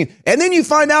vaccine. And then you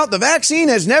find out the vaccine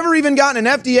has never even gotten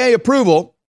an FDA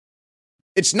approval.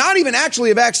 It's not even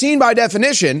actually a vaccine by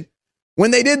definition.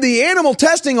 When they did the animal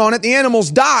testing on it, the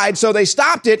animals died, so they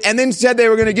stopped it and then said they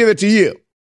were going to give it to you.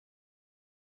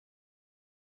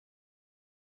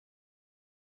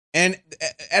 And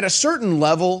at a certain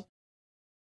level,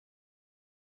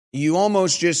 you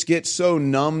almost just get so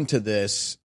numb to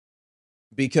this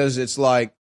because it's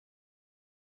like,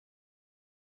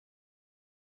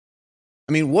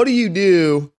 I mean, what do you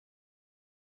do?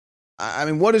 I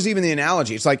mean, what is even the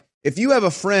analogy? It's like if you have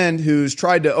a friend who's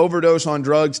tried to overdose on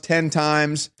drugs 10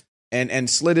 times and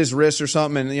slit his wrist or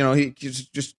something, and, you know, he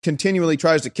just continually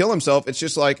tries to kill himself. It's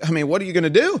just like, I mean, what are you going to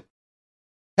do?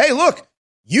 Hey, look,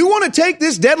 you want to take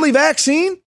this deadly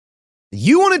vaccine?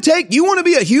 You want to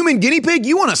be a human guinea pig?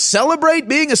 You want to celebrate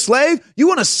being a slave? You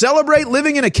want to celebrate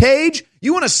living in a cage?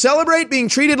 You want to celebrate being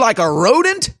treated like a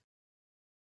rodent?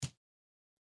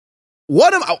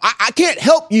 I can't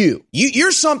help you.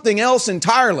 You're something else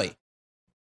entirely.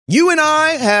 You and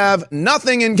I have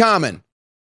nothing in common.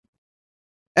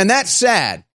 And that's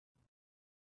sad.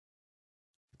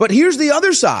 But here's the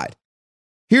other side.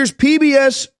 Here's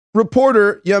PBS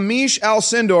reporter Yamiche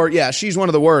Alcindor. Yeah, she's one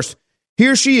of the worst.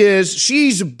 Here she is.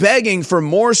 She's begging for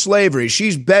more slavery.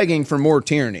 She's begging for more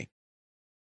tyranny.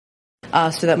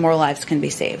 So that more lives can be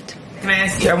saved. Can I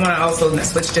ask you, I want to also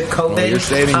switch to COVID. Oh, you're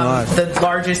saving lives. The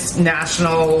largest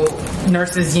national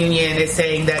nurses union is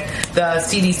saying that the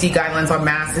CDC guidelines on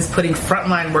masks is putting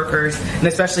frontline workers, and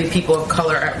especially people of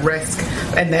color, at risk,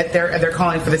 and that they're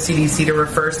calling for the CDC to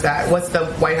reverse that. What's the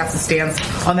White House's stance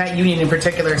on that union in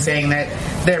particular, saying that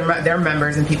their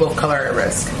members and people of color are at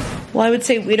risk? Well, I would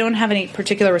say we don't have any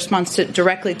particular response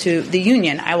directly to the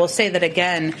union. I will say that,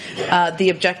 again, the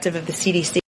objective of the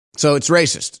CDC. So it's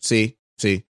racist. See?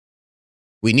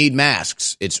 We need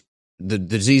masks. The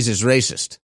disease is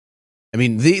racist. I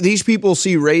mean, these people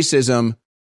see racism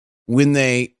when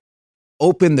they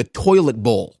open the toilet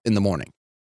bowl in the morning.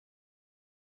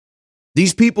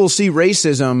 These people see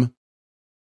racism.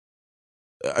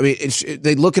 I mean,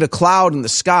 they look at a cloud in the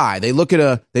sky. They look at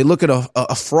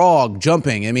a frog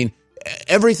jumping. I mean,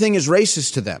 everything is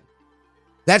racist to them.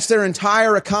 That's their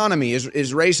entire economy is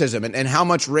racism, and how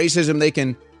much racism they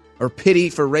can, or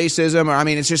pity for racism. Or I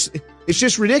mean, it's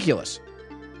just ridiculous.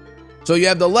 So you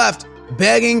have the left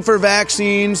begging for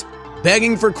vaccines,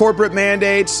 begging for corporate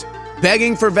mandates,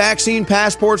 begging for vaccine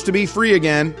passports to be free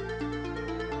again.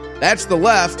 That's the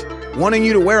left wanting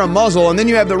you to wear a muzzle. And then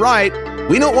you have the right.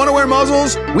 We don't want to wear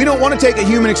muzzles. We don't want to take a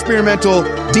human experimental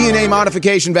DNA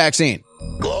modification vaccine.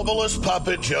 Globalist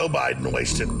puppet Joe Biden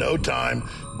wasted no time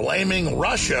blaming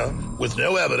Russia with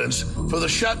no evidence for the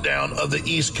shutdown of the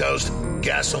East Coast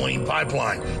gasoline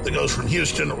pipeline that goes from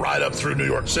Houston right up through New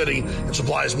York City and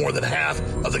supplies more than half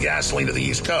of the gasoline to the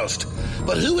East Coast.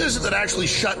 But who is it that actually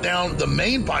shut down the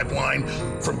main pipeline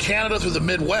from Canada through the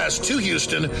Midwest to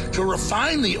Houston to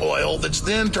refine the oil that's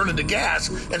then turned into gas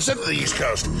and sent to the East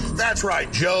Coast? That's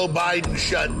right, Joe Biden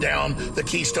shut down the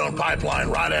Keystone Pipeline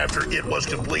right after it was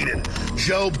completed.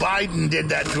 Joe Biden did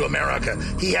that to America.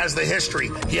 He has the history.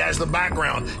 He has the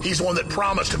background. He's the one that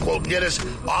promised to, quote, get us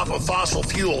off of fossil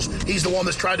fuels. He's the one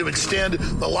that's tried to extend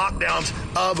the lockdowns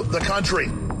of the country.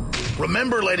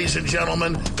 Remember, ladies and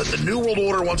gentlemen, that the New World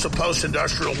Order wants a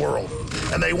post-industrial world,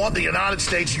 and they want the United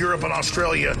States, Europe, and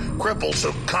Australia crippled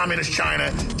so communist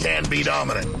China can be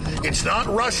dominant. It's not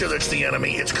Russia that's the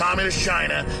enemy. It's communist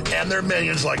China and their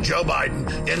minions like Joe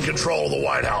Biden in control of the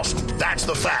White House. That's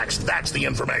the facts. That's the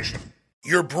information.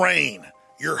 Your brain,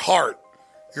 your heart,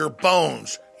 your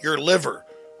bones, your liver,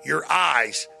 your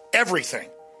eyes, everything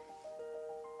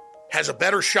has a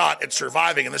better shot at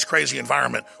surviving in this crazy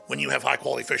environment when you have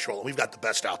high-quality fish oil. We've got the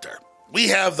best out there. We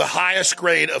have the highest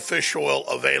grade of fish oil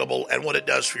available, and what it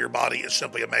does for your body is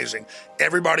simply amazing.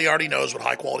 Everybody already knows what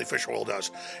high-quality fish oil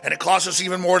does, and it costs us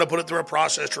even more to put it through a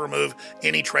process to remove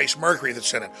any trace mercury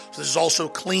that's in it. So this is also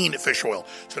clean fish oil.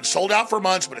 It's been sold out for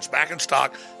months, but it's back in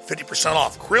stock, 50%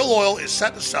 off. Krill oil is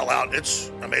set to sell out. It's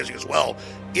amazing as well.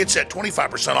 It's at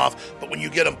 25% off, but when you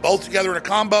get them both together in a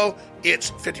combo,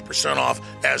 it's 50% off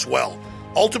as well.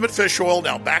 Ultimate Fish Oil,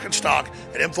 now back in stock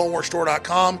at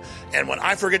InfoWarsStore.com. And when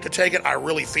I forget to take it, I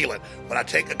really feel it. When I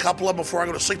take a couple of them before I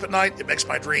go to sleep at night, it makes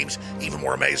my dreams even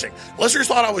more amazing. Listeners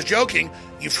thought I was joking.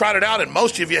 You've tried it out, and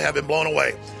most of you have been blown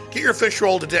away. Get your fish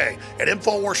oil today at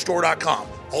InfoWarsStore.com.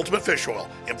 Ultimate Fish Oil,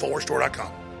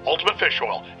 InfoWarsStore.com. Ultimate Fish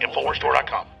Oil,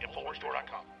 InfoWarsStore.com.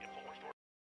 InfoWarsStore.com.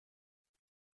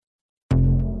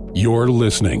 You're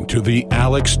listening to The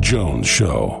Alex Jones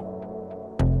Show.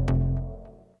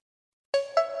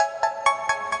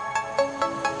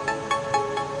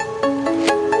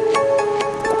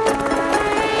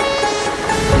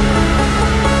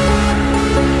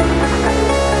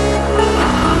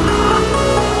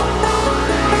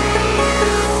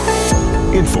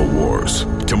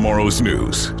 InfoWars, tomorrow's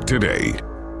news today.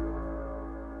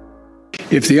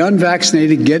 If the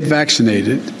unvaccinated get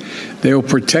vaccinated, they will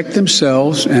protect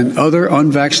themselves and other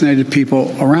unvaccinated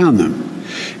people around them.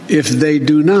 If they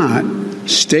do not,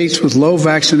 states with low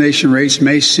vaccination rates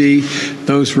may see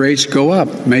those rates go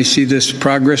up, may see this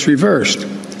progress reversed.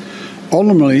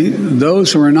 Ultimately,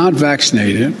 those who are not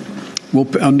vaccinated will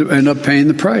end up paying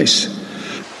the price.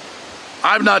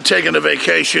 I've not taken a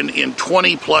vacation in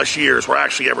 20 plus years where I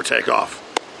actually ever take off.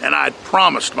 And I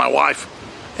promised my wife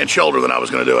and children that I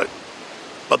was going to do it.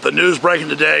 But the news breaking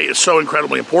today is so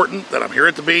incredibly important that I'm here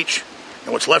at the beach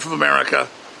in what's left of America.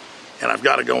 and I've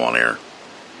got to go on air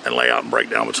and lay out and break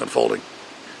down what's unfolding.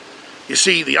 You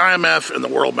see, the IMF and the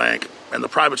World Bank and the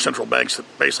private central banks that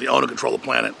basically own and control the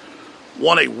planet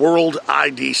want a world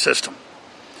ID system.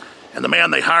 And the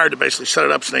man they hired to basically set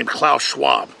it up is named Klaus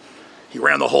Schwab. He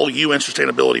ran the whole UN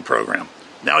Sustainability Program.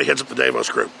 Now he heads up the Davos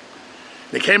Group.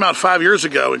 And he came out 5 years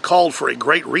ago and called for a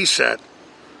great reset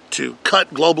to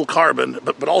cut global carbon,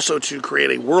 but also to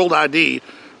create a world ID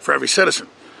for every citizen.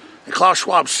 And Klaus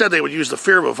Schwab said they would use the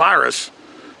fear of a virus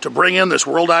to bring in this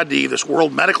world ID, this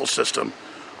world medical system,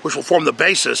 which will form the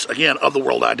basis, again, of the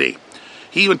world ID.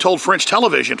 He even told French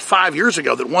television 5 years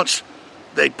ago that once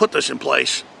they put this in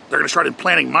place, they're going to start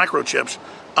implanting microchips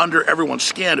under everyone's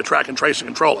skin to track and trace and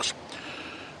control us.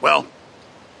 Well,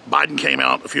 Biden came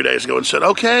out a few days ago and said,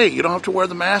 okay, you don't have to wear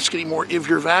the mask anymore if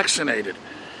you're vaccinated.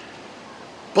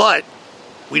 But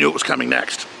we knew it was coming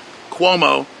next.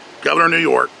 Cuomo, governor of New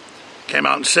York, came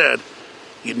out and said,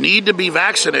 you need to be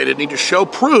vaccinated, need to show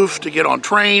proof to get on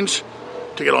trains,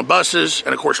 to get on buses,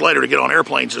 and of course later to get on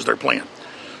airplanes is their plan.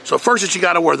 So first is you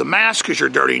got to wear the mask because you're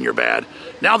dirty and you're bad.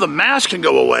 Now the mask can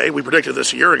go away. We predicted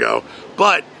this a year ago,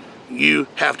 but you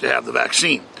have to have the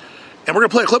vaccine. And we're going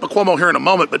to play a clip of Cuomo here in a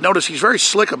moment, but notice he's very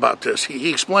slick about this. He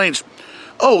explains,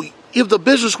 if the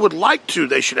business would like to,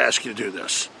 they should ask you to do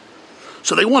this.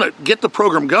 So they want to get the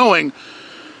program going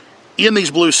in these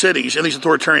blue cities, in these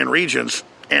authoritarian regions,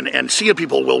 and see if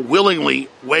people will willingly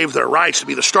waive their rights to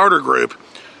be the starter group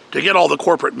to get all the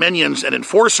corporate minions and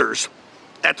enforcers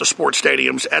at the sports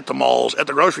stadiums, at the malls, at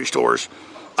the grocery stores,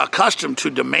 accustomed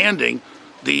to demanding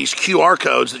these QR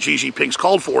codes that Xi Jinping's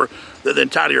called for that then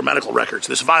tie to your medical records.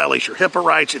 This violates your HIPAA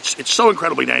rights. It's so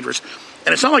incredibly dangerous.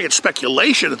 And it's not like it's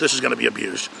speculation that this is going to be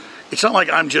abused. It's not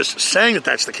like I'm just saying that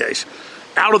that's the case.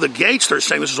 Out of the gates, they're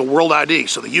saying this is a world ID.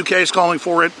 So the UK is calling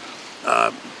for it.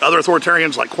 Other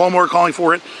authoritarians like Cuomo are calling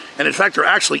for it. And in fact, they're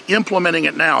actually implementing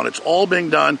it now. And it's all being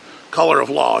done color of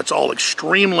law. It's all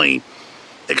extremely,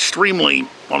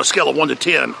 on a scale of 1 to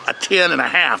 10, a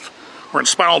 10.5. We're in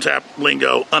Spinal Tap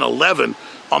lingo, an 11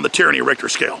 on the tyranny Richter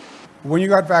scale. When you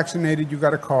got vaccinated, you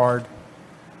got a card.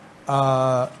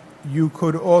 You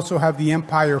could also have the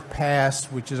Empire Pass,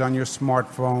 which is on your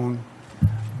smartphone.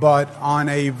 But on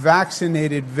a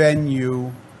vaccinated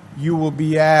venue, you will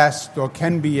be asked or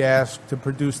can be asked to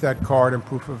produce that card and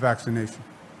proof of vaccination.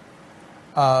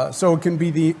 So it can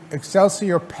be the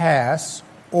Excelsior Pass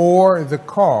or the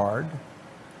card,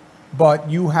 but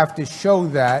you have to show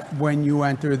that when you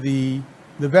enter the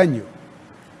venue.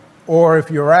 Or if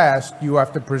you're asked, you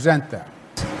have to present that.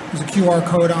 There's a QR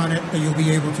code on it that you'll be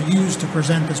able to use to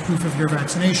present as proof of your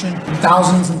vaccination.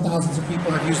 Thousands and thousands of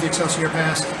people have used the Excelsior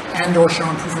Pass and or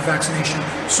shown proof of vaccination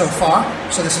so far.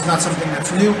 So this is not something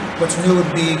that's new. What's new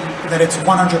would be that it's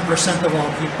 100% of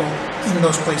all people in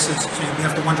those places. So you'll be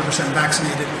up to 100%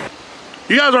 vaccinated.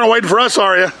 You guys aren't waiting for us,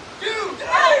 are you?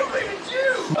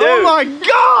 Dude, oh my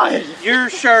God! Your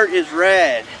shirt is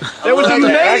red. That was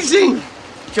amazing.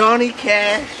 Johnny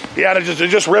Cash. Yeah, it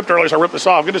just ripped earlier, so I ripped this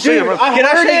off. Good to see you, bro. I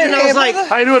heard it, and I was like,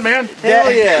 how you doing, man? Hell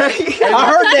yeah. I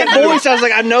heard that voice. I was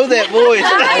like, I know that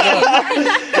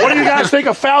voice. What do you guys think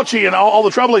of Fauci and all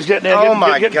the trouble he's getting in?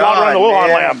 Getting God, around the Wuhan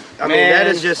lab. I mean, that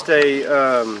is just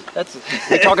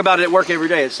we talk about it at work every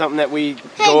day. It's something that we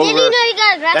go over.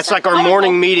 That's like our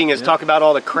morning meeting is talk about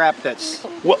all the crap that's...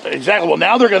 Well, exactly. Well,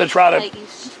 now they're going to try to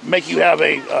make you have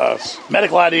a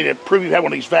medical ID to prove you have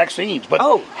one of these vaccines.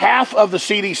 But half of the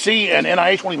CDC and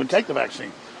NIH won't even take the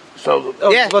vaccine. So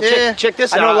check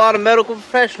this out. I know a lot of medical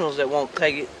professionals that won't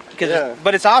take it,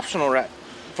 but it's optional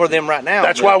for them right now.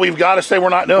 That's why we've got to say we're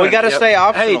not doing it. We got to stay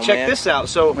optional. Hey, check this out.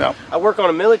 So I work on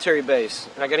a military base,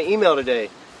 and I got an email today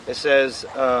that says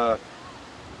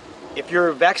if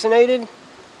you're vaccinated,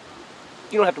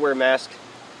 you don't have to wear a mask.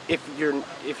 If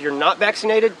you're not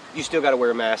vaccinated, you still got to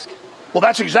wear a mask. Well,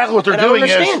 that's exactly what they're doing.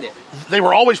 They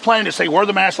were always planning to say, wear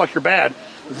the mask like you're bad.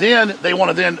 Then they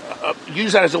want to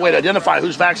use that as a way to identify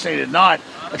who's vaccinated and not,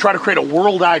 and try to create a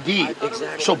world ID.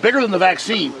 Exactly. So bigger than the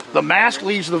vaccine, the mask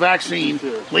leads to the vaccine,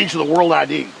 leads to the world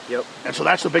ID. Yep. And so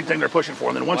that's the big thing they're pushing for.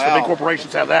 And then once the big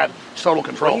corporations have that, it's total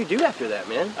control. What do you do after that,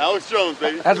 man? Alex Jones,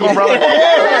 baby. How's it going, brother?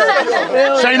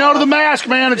 Say no to the mask,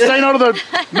 man, and say no to the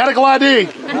medical ID.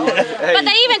 But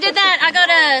they even did that. I got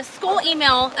a school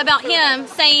email about him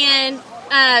saying,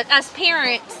 as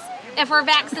parents, if we're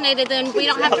vaccinated, then we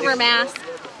don't have to wear masks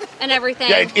and everything.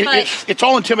 Yeah, it's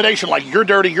all intimidation. Like, you're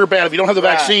dirty, you're bad. If you don't have the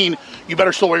vaccine, you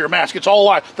better still wear your mask. It's all a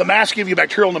lie. The masks give you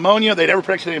bacterial pneumia. They never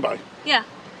protect anybody. Yeah.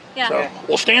 So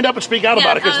we'll stand up and speak out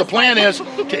about it, because the plan is to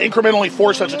incrementally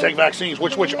force us to take vaccines,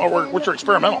 which are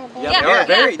experimental. Yeah,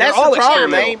 they're all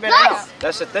experimental.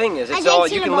 That's the thing is, it's all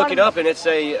you can look it up, and it's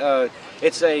a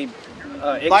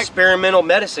experimental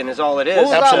medicine is all it is.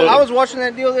 Absolutely. I was watching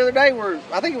that deal the other day where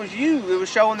I think it was you that was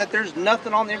showing that there's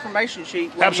nothing on the information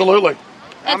sheet. Absolutely.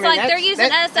 It's like they're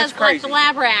using us as like the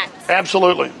lab rats.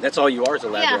 Absolutely. That's all you are is a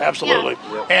lab rat. Absolutely.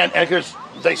 Yeah. And because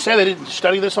they say they didn't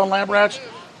study this on lab rats,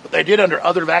 but they did under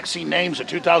other vaccine names in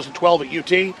 2012 at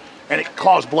UT, and it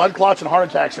caused blood clots and heart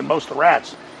attacks in most of the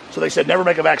rats. So they said never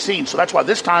make a vaccine. So that's why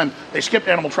this time they skipped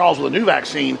animal trials with a new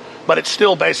vaccine, but it's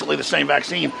still basically the same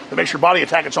vaccine that makes your body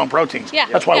attack its own proteins. Yeah.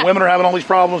 That's why women are having all these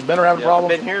problems, men are having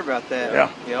problems. I've been hearing about that.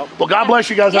 Yeah. Yep. Well, God bless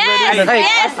you guys. Hey,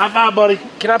 high five, buddy.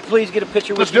 Can I please get a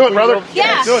picture with you? Let's do it, brother.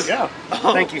 Yeah. Let's do it, yeah.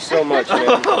 Thank you so much,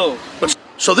 man.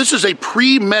 So this is a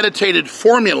premeditated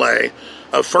formula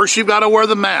of first you've got to wear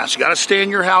the mask. You got to stay in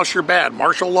your house. You're bad.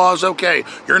 Martial law is okay.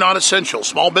 You're not essential.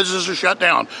 Small businesses are shut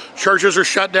down. Churches are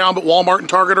shut down, but Walmart and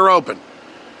Target are open.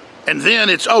 And then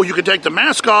it's, you can take the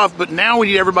mask off, but now we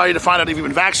need everybody to find out if you've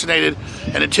been vaccinated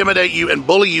and intimidate you and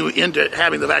bully you into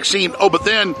having the vaccine. But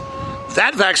then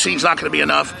that vaccine's not going to be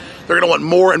enough. They're going to want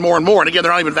more and more and more. And again,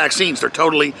 they're not even vaccines. They're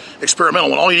totally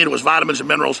experimental. And all you needed was vitamins and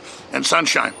minerals and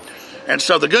sunshine. And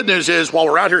so the good news is, while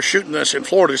we're out here shooting this in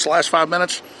Florida this last 5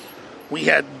 minutes, we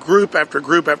had group after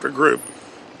group after group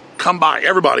come by.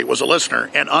 Everybody was a listener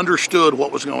and understood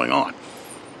what was going on.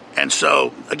 And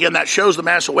so, again, that shows the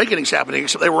mass awakening's happening,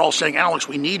 except they were all saying, Alex,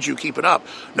 we need you, keep it up.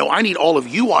 No, I need all of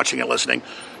you watching and listening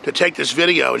to take this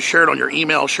video and share it on your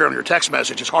email, share it on your text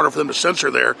message. It's harder for them to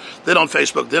censor there, then on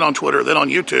Facebook, then on Twitter, then on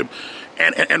YouTube.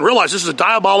 And realize this is a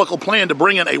diabolical plan to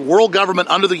bring in a world government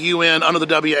under the UN, under the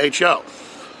WHO.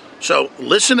 So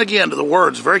listen again to the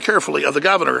words very carefully of the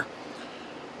governor.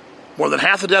 More than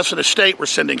half the deaths in his state were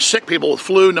sending sick people with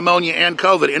flu, pneumonia, and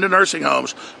COVID into nursing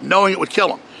homes, knowing it would kill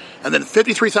them. And then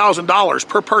 $53,000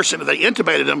 per person if they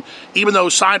intubated them, even though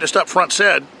scientists up front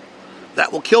said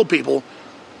that will kill people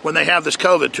when they have this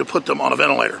COVID, to put them on a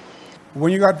ventilator.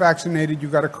 When you got vaccinated, you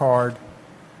got a card.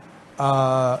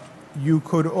 You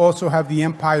could also have the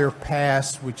Empire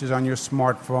Pass, which is on your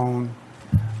smartphone.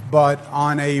 But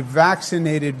on a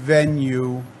vaccinated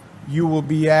venue, you will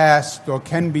be asked or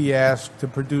can be asked to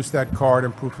produce that card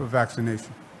and proof of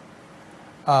vaccination.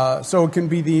 So it can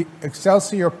be the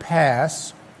Excelsior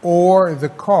Pass or the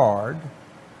card,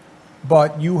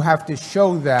 but you have to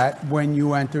show that when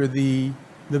you enter the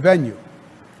venue.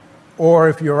 Or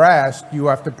if you're asked, you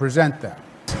have to present that.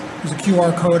 There's a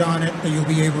QR code on it that you'll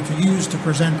be able to use to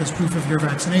present as proof of your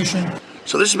vaccination.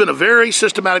 So this has been a very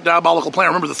systematic, diabolical plan.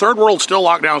 Remember, the third world's still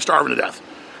locked down, starving to death.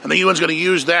 And the UN's going to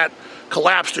use that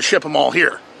collapse to ship them all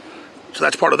here. So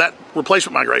that's part of that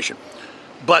replacement migration.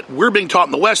 But we're being taught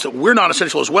in the West that we're not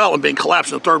essential as well and being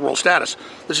collapsed into third world status.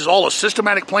 This is all a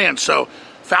systematic plan. So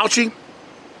Fauci,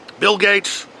 Bill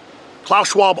Gates, Klaus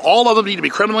Schwab, all of them need to be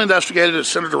criminally investigated, as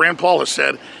Senator Rand Paul has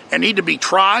said, and need to be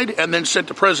tried and then sent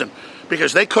to prison.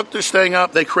 Because they cooked this thing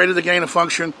up, they created the gain of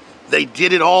function, they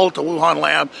did it all at the Wuhan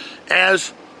lab,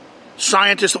 as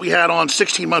scientists that we had on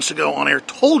 16 months ago on air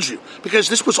told you, because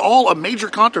this was all a major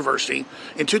controversy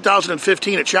in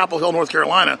 2015 at Chapel Hill, North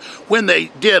Carolina, when they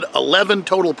did 11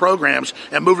 total programs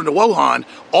and moved into Wuhan,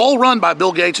 all run by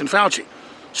Bill Gates and Fauci.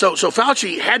 So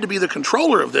Fauci had to be the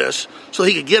controller of this so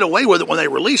he could get away with it when they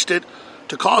released it,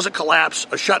 to cause a collapse,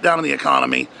 a shutdown in the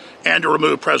economy, and to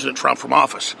remove President Trump from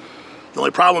office. The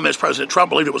only problem is President Trump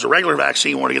believed it was a regular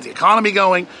vaccine, wanted to get the economy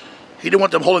going. He didn't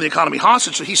want them holding the economy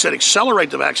hostage, so he said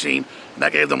accelerate the vaccine, and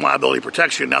that gave them liability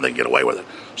protection. Now they can get away with it.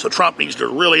 So Trump needs to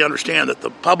really understand that the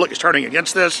public is turning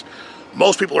against this.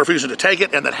 Most people are refusing to take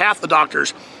it, and that half the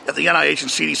doctors at the NIH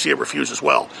and CDC have refused as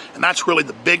well. And that's really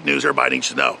the big news everybody needs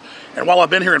to know. And while I've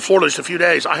been here in Florida just a few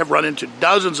days, I have run into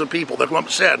dozens of people that have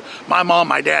said, my mom,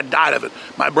 my dad died of it.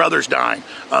 My brother's dying.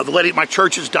 The lady at my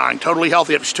church is dying, totally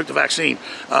healthy after she took the vaccine.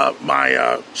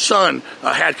 My son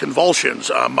had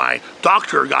convulsions. My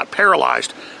doctor got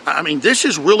paralyzed. I mean, this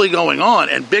is really going on,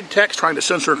 and big tech's trying to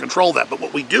censor and control that. But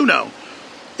what we do know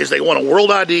is they want a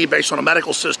world ID based on a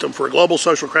medical system for a global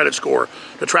social credit score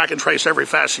to track and trace every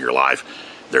facet of your life.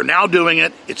 They're now doing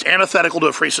it. It's antithetical to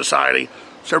a free society.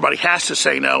 So everybody has to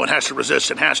say no and has to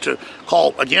resist and has to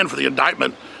call, again, for the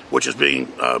indictment, which is being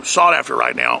sought after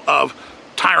right now, of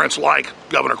tyrants like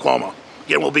Governor Cuomo.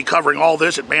 Again, we'll be covering all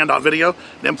this at band.video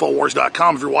and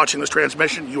Infowars.com. If you're watching this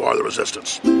transmission, you are the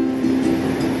resistance.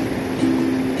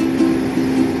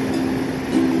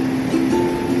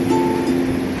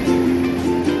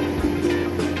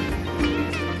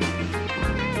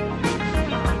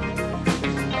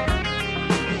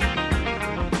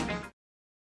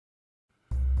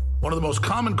 One of the most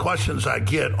common questions I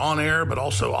get on air, but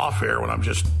also off air when I'm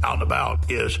just out and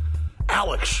about, is,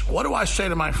 Alex, what do I say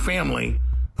to my family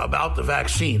about the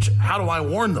vaccines? How do I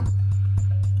warn them?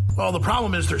 Well, the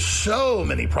problem is there's so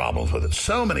many problems with it,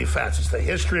 so many facets. The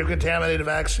history of contaminated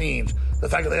vaccines, the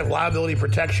fact that they have liability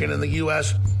protection in the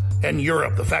U.S. and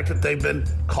Europe, the fact that they've been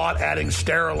caught adding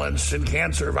sterilants and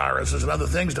cancer viruses and other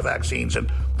things to vaccines,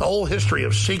 and the whole history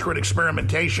of secret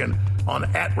experimentation on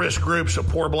at-risk groups of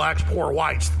poor blacks, poor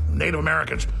whites, Native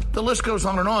Americans. The list goes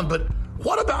on and on. But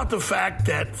what about the fact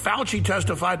that Fauci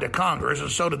testified to Congress, and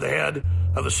so did the head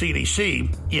of the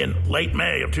CDC in late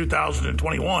May of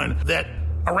 2021, that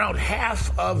around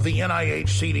half of the NIH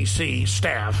CDC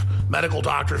staff, medical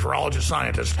doctors, virologists,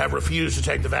 scientists, have refused to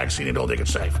take the vaccine and don't think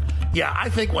it's safe? Yeah, I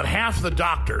think when half the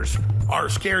doctors are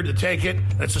scared to take it,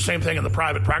 and it's the same thing in the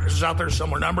private practices out there,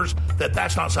 similar numbers,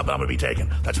 that's not something I'm going to be taking.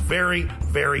 That's very,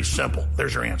 very simple.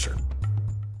 There's your answer.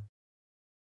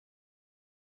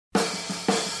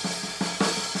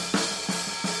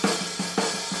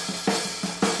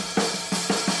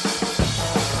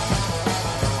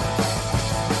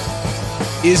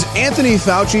 Is Anthony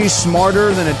Fauci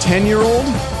smarter than a 10-year-old?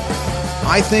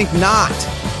 I think not.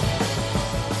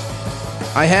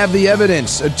 I have the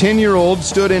evidence. A 10-year-old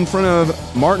stood in front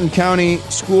of Martin County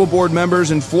school board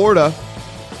members in Florida,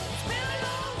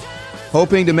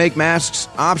 hoping to make masks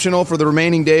optional for the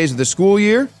remaining days of the school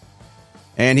year,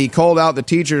 and he called out the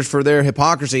teachers for their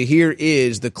hypocrisy. Here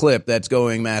is the clip that's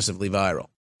going massively viral.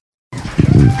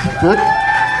 Good?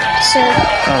 Sir.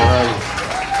 All right.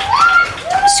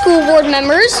 School board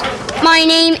members, my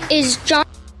name is John.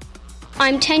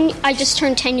 I just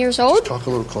turned 10 years old. Talk a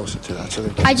little closer to that.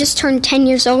 So I just turned 10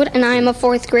 years old, and I am a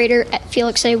 4th grader at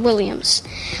Felix A. Williams.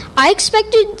 I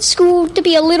expected school to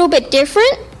be a little bit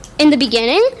different in the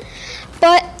beginning,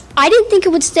 but I didn't think it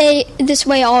would stay this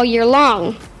way all year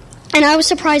long, and I was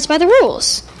surprised by the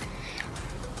rules.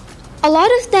 A lot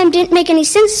of them didn't make any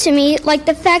sense to me, like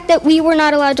the fact that we were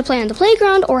not allowed to play on the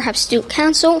playground or have student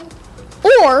council,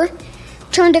 or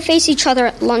turn to face each other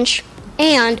at lunch,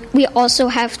 and we also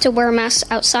have to wear masks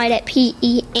outside at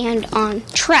PE and on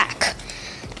track.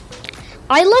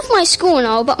 I love my school and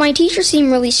all, but my teachers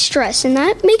seem really stressed, and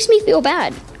that makes me feel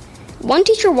bad. One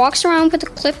teacher walks around with a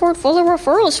clipboard full of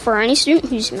referrals for any student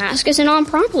whose mask isn't on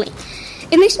properly.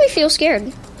 It makes me feel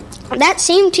scared. That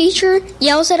same teacher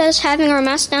yells at us having our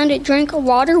masks down to drink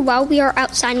water while we are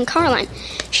outside in Carline.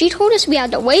 She told us we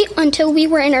had to wait until we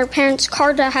were in our parents'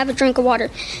 car to have a drink of water.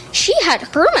 She had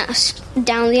her mask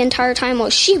down the entire time while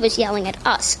she was yelling at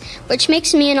us, which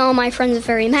makes me and all my friends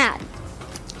very mad.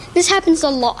 This happens a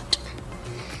lot.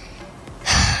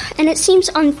 And it seems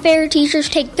unfair teachers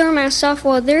take their masks off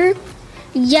while they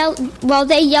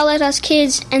yell at us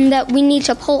kids and that we need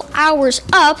to pull ours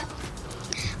up.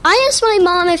 I asked my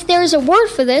mom if there's a word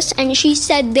for this, and she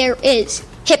said there is.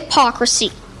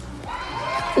 Hypocrisy.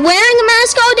 Wearing a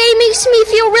mask all day makes me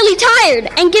feel really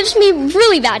tired and gives me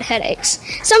really bad headaches.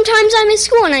 Sometimes I'm in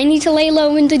school and I need to lay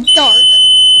low in the dark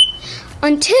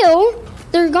until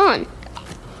they're gone.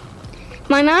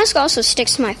 My mask also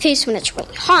sticks to my face when it's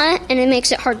really hot, and it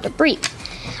makes it hard to breathe.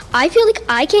 I feel like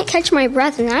I can't catch my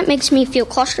breath, and that makes me feel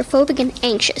claustrophobic and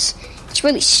anxious. It's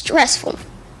really stressful.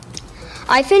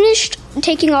 I finished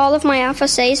taking all of my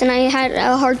FSAs, and I had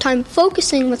a hard time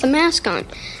focusing with a mask on.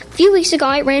 A few weeks ago,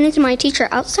 I ran into my teacher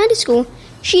outside of school.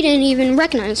 She didn't even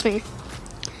recognize me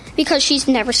because she's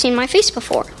never seen my face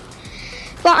before.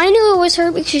 But I knew it was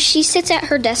her because she sits at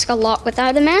her desk a lot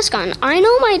without a mask on. I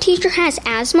know my teacher has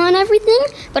asthma and everything,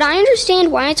 but I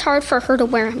understand why it's hard for her to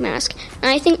wear a mask,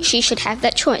 and I think she should have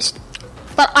that choice.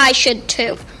 But I should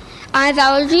too. I have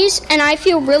allergies, and I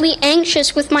feel really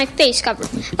anxious with my face covered.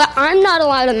 But I'm not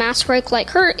allowed a mask break like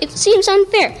her. It seems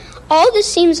unfair. All this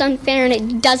seems unfair, and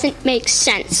it doesn't make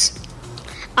sense.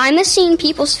 I miss seeing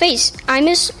people's face. I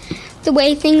miss the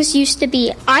way things used to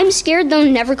be. I'm scared they'll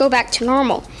never go back to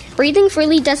normal. Breathing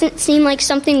freely doesn't seem like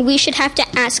something we should have to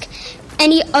ask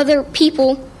any other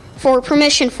people for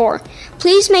permission for.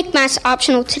 Please make masks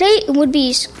optional today. It would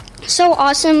be so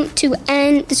awesome to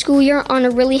end the school year on a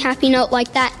really happy note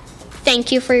like that.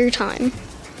 Thank you for your time.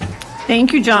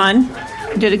 Thank you, John.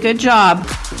 You did a good job.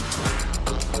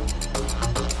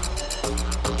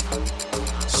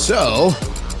 So,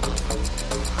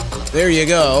 there you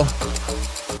go.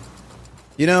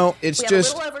 You know, it's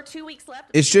just a little over 2 weeks left.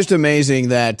 It's just amazing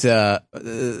that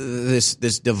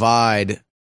this divide,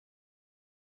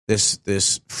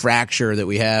 this fracture that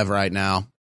we have right now.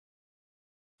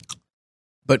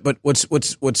 But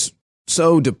what's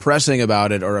so depressing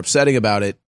about it or upsetting about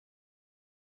it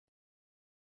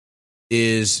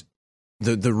is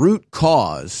the root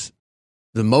cause,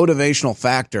 the motivational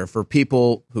factor for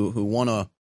people who want to.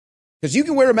 Because you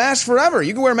can wear a mask forever.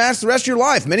 You can wear a mask the rest of your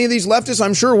life. Many of these leftists,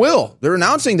 I'm sure, will. They're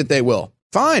announcing that they will.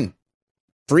 Fine.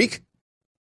 Freak.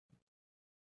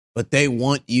 but they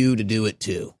want you to do it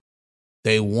too.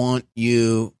 They want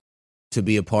you to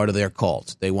be a part of their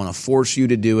cult. They want to force you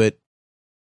to do it.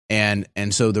 And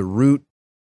so the root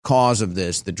cause of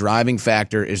this, the driving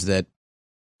factor, is that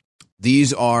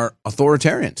these are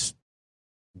authoritarians.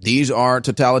 These are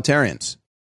totalitarians.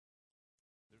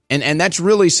 And that's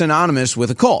really synonymous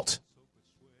with a cult.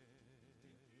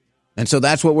 And so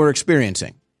that's what we're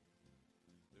experiencing.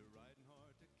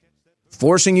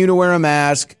 Forcing you to wear a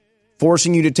mask,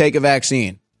 forcing you to take a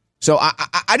vaccine. So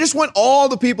I just want all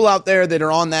the people out there that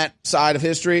are on that side of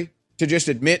history to just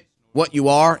admit what you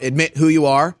are, admit who you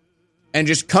are, and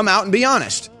just come out and be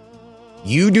honest.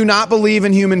 You do not believe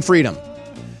in human freedom.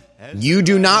 You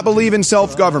do not believe in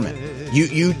self-government.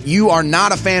 You are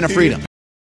not a fan of freedom.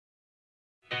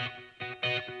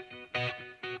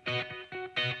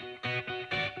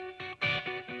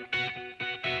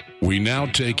 We now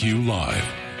take you live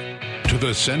to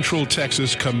the Central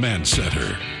Texas Command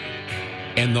Center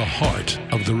and the heart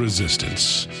of the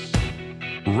resistance,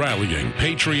 rallying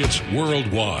patriots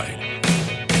worldwide.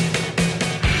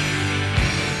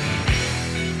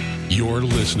 You're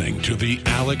listening to The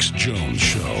Alex Jones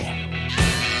Show.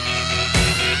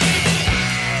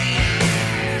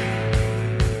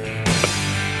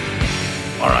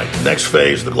 All right, the next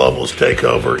phase of the globalist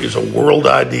takeover is a world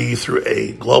ID through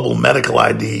a global medical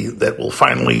ID that will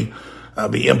finally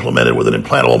be implemented with an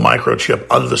implantable microchip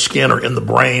under the skin or in the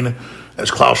brain, as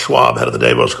Klaus Schwab, head of the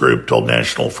Davos Group, told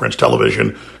National French Television.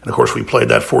 And, of course, we played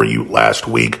that for you last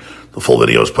week. The full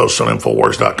video is posted on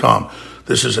Infowars.com.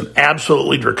 This is an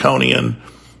absolutely draconian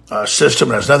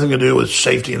system. It has nothing to do with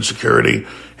safety and security.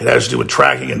 It has to do with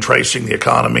tracking and tracing the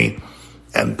economy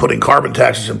and putting carbon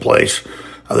taxes in place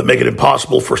that make it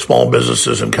impossible for small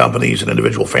businesses and companies and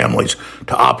individual families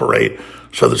to operate,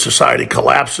 so that society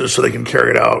collapses so they can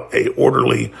carry out a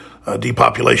orderly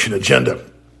depopulation agenda.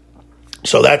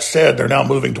 So that said, they're now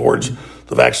moving towards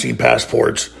the vaccine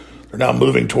passports. They're now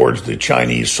moving towards the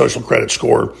Chinese social credit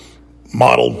score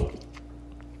model.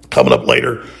 Coming up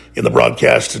later in the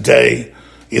broadcast today,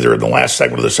 either in the last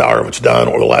segment of this hour if it's done,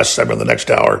 or the last segment of the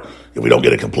next hour if we don't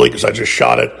get it complete because I just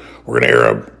shot it. We're going to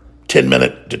air a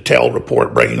 10-minute detailed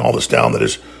report breaking all this down that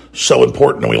is so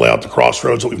important, and we lay out the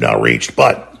crossroads that we've now reached.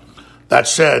 But that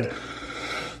said,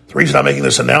 the reason I'm making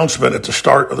this announcement at the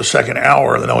start of the second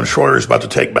hour that Owen Schroyer is about to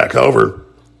take back over,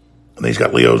 and he's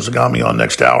got Leo Zagami on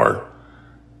next hour,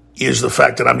 is the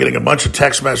fact that I'm getting a bunch of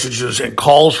text messages and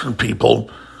calls from people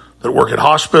that work at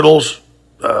hospitals,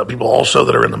 people also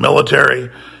that are in the military,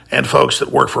 and folks that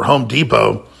work for Home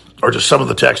Depot, or just some of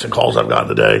the texts and calls I've gotten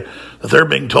today, that they're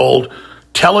being told,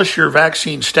 tell us your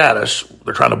vaccine status.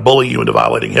 They're trying to bully you into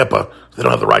violating HIPAA. They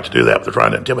don't have the right to do that, but they're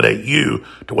trying to intimidate you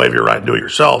to waive your right and do it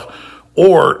yourself.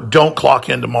 Or don't clock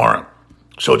in tomorrow.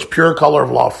 So it's pure color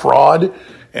of law fraud.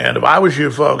 And if I was you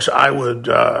folks, I would,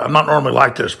 I'm not normally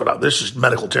like this, but this is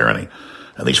medical tyranny.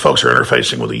 And these folks are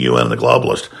interfacing with the UN and the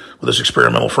globalists with this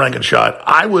experimental Frankenshot.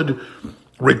 I would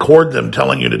record them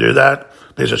telling you to do that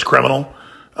because it's criminal.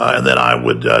 And then I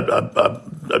would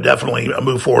definitely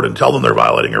move forward and tell them they're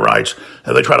violating your rights.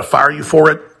 And if they try to fire you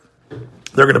for it,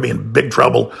 they're going to be in big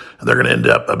trouble, and they're going to end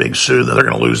up being sued, and they're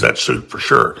going to lose that suit for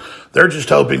sure. They're just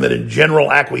hoping that in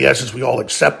general acquiescence, we all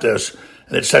accept this,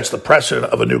 and it sets the precedent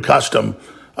of a new custom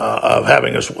of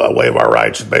having us waive our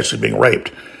rights and basically being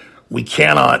raped. We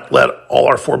cannot let all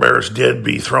our forebears did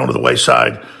be thrown to the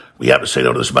wayside. We have to say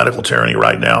no to this medical tyranny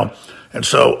right now. And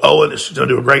so Owen is going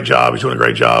to do a great job. He's doing a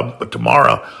great job. But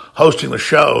tomorrow, hosting the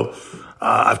show,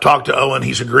 I've talked to Owen.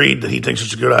 He's agreed that he thinks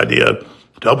it's a good idea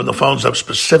to open the phones up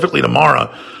specifically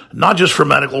tomorrow, not just for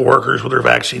medical workers with their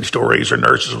vaccine stories or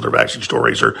nurses with their vaccine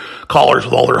stories or callers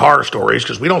with all their horror stories,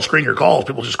 because we don't screen your calls.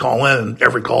 People just call in, and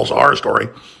every call's a horror story.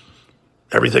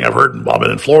 Everything I've heard while I've been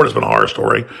in Florida has been a horror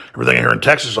story. Everything I hear in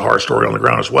Texas is a horror story on the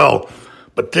ground as well.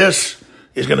 But this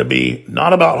is going to be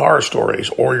not about horror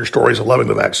stories or your stories of loving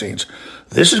the vaccines.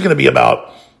 This is going to be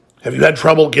about, have you had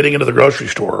trouble getting into the grocery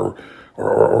store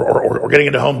or getting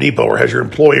into Home Depot, or has your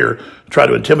employer tried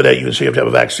to intimidate you and say you have to have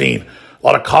a vaccine? A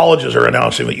lot of colleges are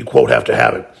announcing that you, quote, have to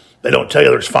have it. They don't tell you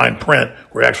there's fine print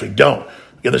where you actually don't.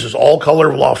 Again, this is all color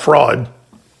of law fraud.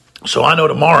 So I know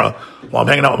tomorrow, while I'm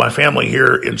hanging out with my family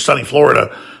here in sunny Florida,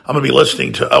 I'm going to be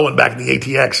listening to Owen back in the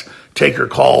ATX take your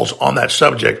calls on that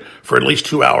subject for at least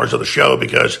 2 hours of the show,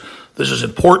 because this is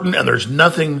important, and there's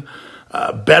nothing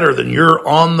better than your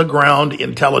on-the-ground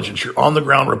intelligence, your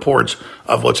on-the-ground reports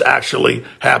of what's actually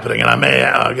happening. And I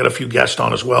may get a few guests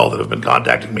on as well that have been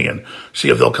contacting me and see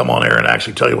if they'll come on air and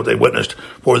actually tell you what they witnessed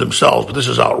for themselves. But this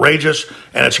is outrageous,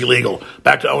 and it's illegal.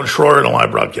 Back to Owen Schroyer in a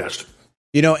live broadcast.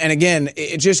 You know, and again,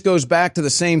 it just goes back to the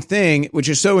same thing, which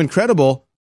is so incredible.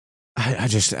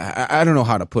 I don't know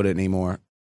how to put it anymore,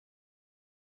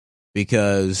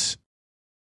 because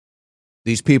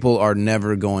these people are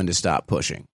never going to stop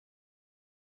pushing.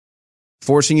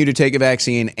 Forcing you to take a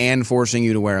vaccine and forcing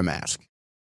you to wear a mask.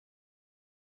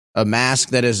 A mask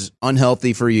that is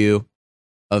unhealthy for you,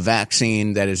 a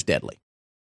vaccine that is deadly.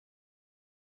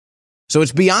 So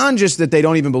it's beyond just that they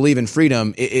don't even believe in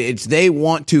freedom. It's they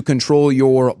want to control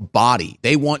your body.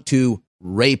 They want to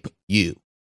rape you.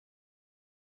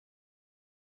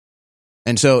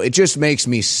 And so it just makes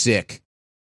me sick.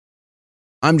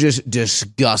 I'm just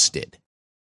disgusted.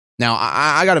 Now,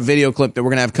 I got a video clip that we're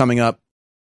going to have coming up.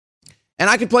 And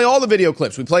I could play all the video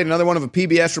clips. We played another one of a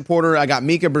PBS reporter. I got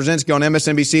Mika Brzezinski on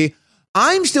MSNBC.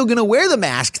 I'm still going to wear the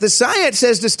mask. The science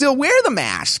says to still wear the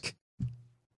mask.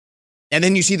 And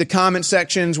then you see the comment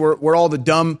sections where all the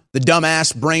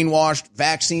dumbass, brainwashed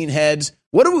vaccine heads.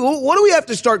 What do we have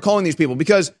to start calling these people?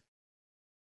 Because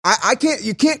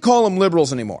you can't call them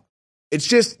liberals anymore. It's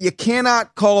just, you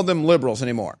cannot call them liberals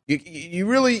anymore. You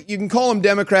can call them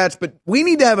Democrats, but we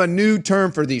need to have a new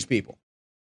term for these people.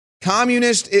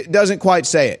 Communist, it doesn't quite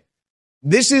say it.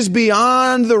 This is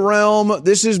beyond the realm.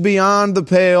 This is beyond the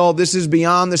pale. This is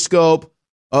beyond the scope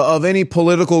of any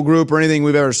political group or anything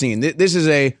we've ever seen. This is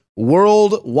a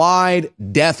worldwide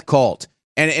death cult.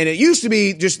 And it used to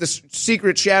be just the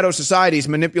secret shadow societies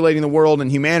manipulating the world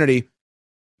and humanity.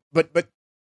 But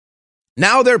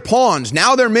now their pawns,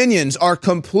 now their minions are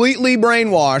completely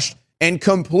brainwashed and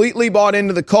completely bought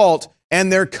into the cult,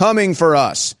 and they're coming for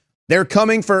us. They're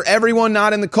coming for everyone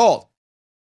not in the cult.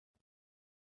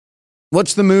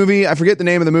 What's the movie? I forget the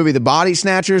name of the movie. The Body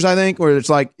Snatchers, I think, where it's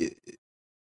like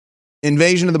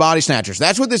Invasion of the Body Snatchers.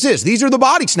 That's what this is. These are the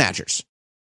Body Snatchers.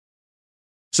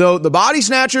 So the Body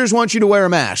Snatchers want you to wear a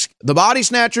mask. The Body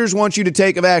Snatchers want you to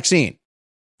take a vaccine.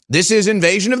 This is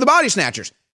Invasion of the Body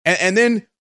Snatchers. And then,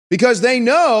 because they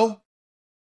know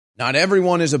not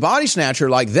everyone is a body snatcher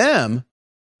like them,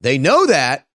 they know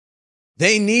that.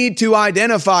 They need to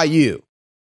identify you.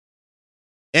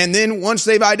 And then once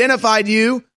they've identified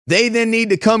you, they then need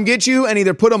to come get you and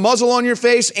either put a muzzle on your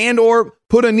face and or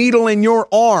put a needle in your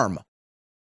arm.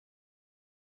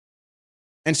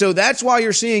 And so that's why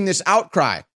you're seeing this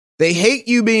outcry. They hate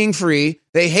you being free.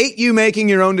 They hate you making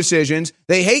your own decisions.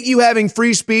 They hate you having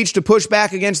free speech to push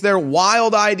back against their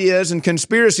wild ideas and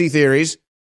conspiracy theories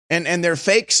and their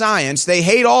fake science. They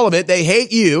hate all of it. They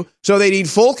hate you. So they need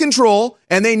full control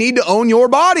and they need to own your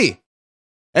body.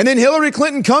 And then Hillary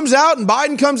Clinton comes out and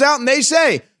Biden comes out and they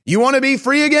say, you want to be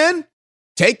free again?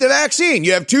 Take the vaccine.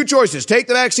 You have two choices. Take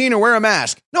the vaccine or wear a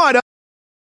mask. No, I don't.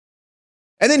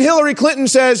 And then Hillary Clinton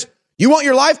says, you want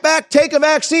your life back? Take a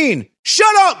vaccine.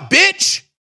 Shut up, bitch.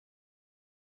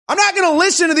 I'm not going to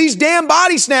listen to these damn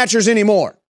body snatchers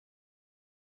anymore.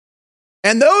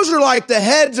 And those are like the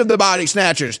heads of the body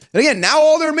snatchers. And again, now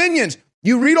all their minions.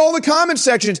 You read all the comment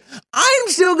sections. I'm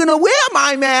still going to wear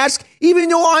my mask even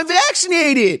though I'm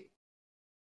vaccinated.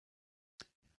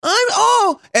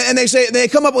 And they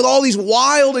come up with all these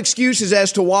wild excuses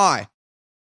as to why.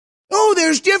 Oh,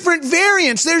 there's different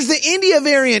variants. There's the India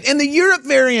variant and the Europe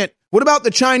variant. What about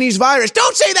the Chinese virus?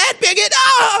 Don't say that,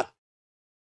 bigot.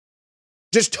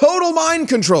 Just total mind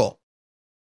control.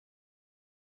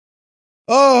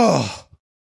 Oh.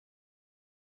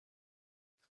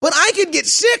 But I could get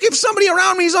sick if somebody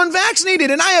around me is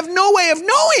unvaccinated and I have no way of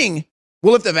knowing.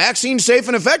 Well, if the vaccine's safe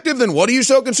and effective, then what are you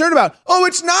so concerned about? Oh,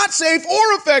 it's not safe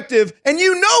or effective, and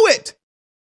you know it.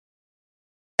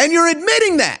 And you're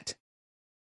admitting that.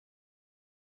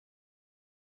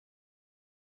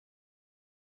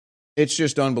 It's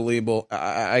just unbelievable.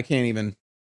 I can't even.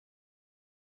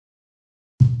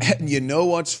 You know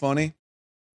what's funny?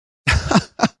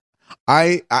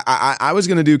 I was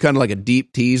going to do kind of like a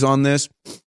deep tease on this.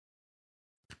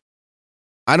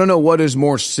 I don't know what is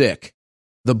more sick.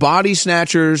 The body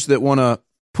snatchers that want to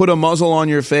put a muzzle on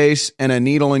your face and a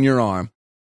needle in your arm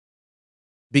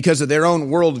because of their own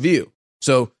worldview.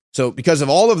 So because of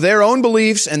all of their own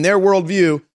beliefs and their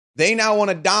worldview, they now want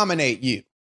to dominate you.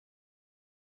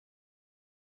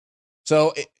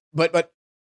 So, but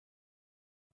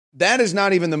that is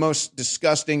not even the most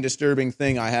disgusting, disturbing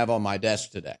thing I have on my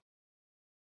desk today.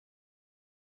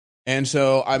 And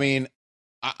so, I mean,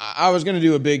 I was going to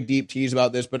do a big, deep tease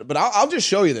about this, but I'll just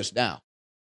show you this now.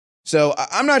 So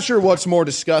I'm not sure what's more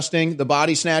disgusting, the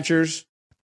body snatchers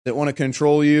that want to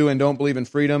control you and don't believe in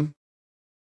freedom,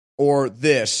 or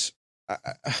this.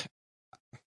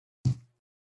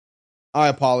 I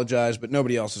apologize, but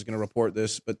nobody else is going to report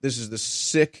this, but this is the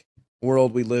sick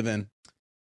world we live in.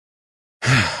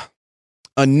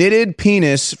 A knitted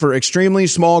penis for extremely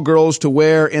small girls to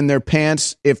wear in their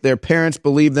pants if their parents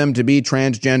believe them to be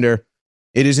transgender.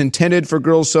 It is intended for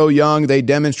girls so young they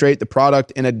demonstrate the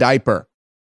product in a diaper.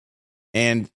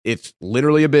 And it's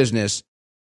literally a business.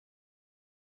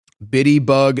 Bitty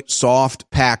Bug Soft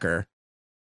Packer.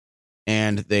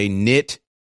 And they knit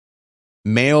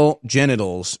male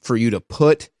genitals for you to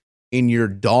put in your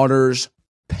daughter's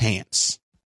pants.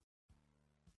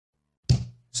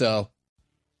 So,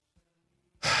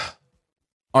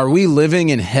 are we living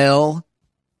in hell,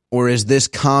 or is this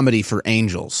comedy for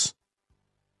angels?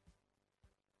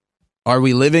 Are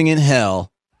we living in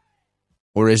hell,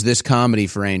 or is this comedy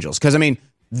for angels? Because, I mean,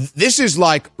 this is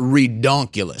like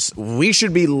redonkulous. We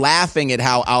should be laughing at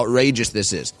how outrageous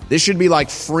this is. This should be like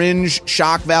fringe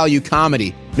shock value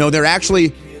comedy. No, they're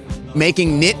actually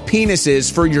making knit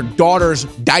penises for your daughter's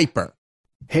diaper.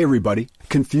 Hey, everybody.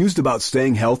 Confused about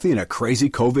staying healthy in a crazy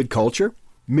COVID culture?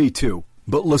 Me too.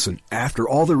 But listen, after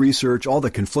all the research, all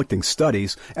the conflicting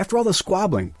studies, after all the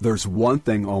squabbling, there's one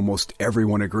thing almost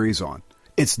everyone agrees on.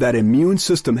 It's that immune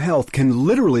system health can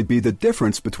literally be the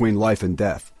difference between life and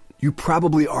death. You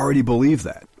probably already believe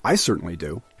that. I certainly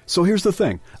do. So here's the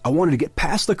thing. I wanted to get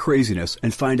past the craziness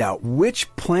and find out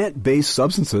which plant-based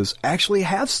substances actually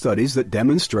have studies that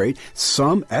demonstrate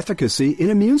some efficacy in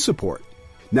immune support.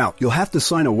 Now, you'll have to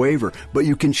sign a waiver, but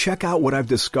you can check out what I've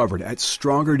discovered at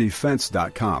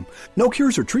StrongerDefense.com. No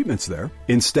cures or treatments there.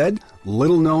 Instead,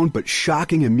 little-known but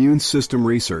shocking immune system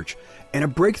research and a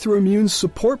breakthrough immune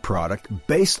support product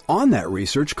based on that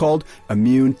research called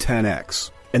Immune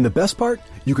 10X. And the best part?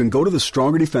 You can go to the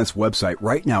Stronger Defense website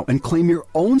right now and claim your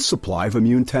own supply of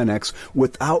Immune 10X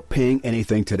without paying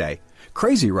anything today.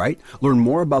 Crazy, right? Learn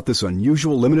more about this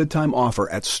unusual limited-time offer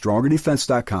at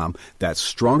StrongerDefense.com.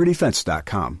 That's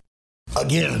StrongerDefense.com.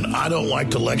 Again, I don't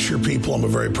like to lecture people. I'm a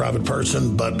very private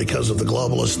person, but because of the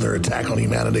globalists and their attack on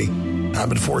humanity, I've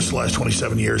been forced the last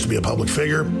 27 years to be a public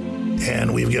figure,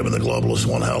 and we've given the globalists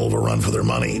one hell of a run for their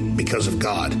money because of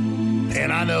God.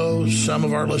 And I know some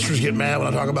of our listeners get mad when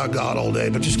I talk about God all day,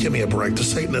 but just give me a break. The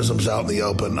Satanism's out in the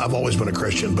open. I've always been a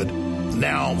Christian, but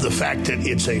now the fact that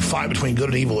it's a fight between good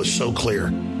and evil is so clear.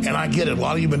 And I get it. A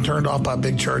lot of you have been turned off by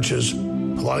big churches. A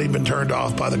lot of you have been turned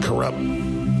off by the corrupt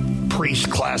priest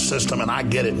class system, and I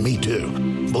get it. Me too.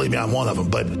 Believe me, I'm one of them.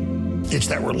 But it's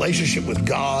that relationship with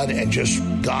God and just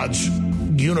God's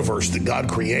universe that God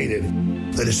created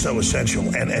that is so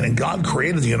essential. And God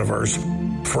created the universe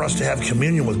for us to have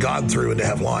communion with God through and to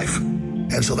have life.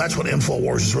 And so that's what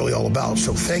InfoWars is really all about.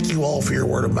 So thank you all for your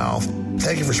word of mouth.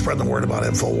 Thank you for spreading the word about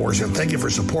InfoWars. And thank you for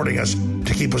supporting us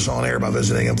to keep us on air by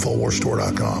visiting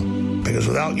InfoWarsStore.com. Because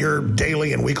without your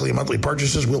daily and weekly and monthly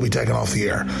purchases, we'll be taken off the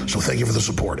air. So thank you for the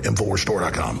support.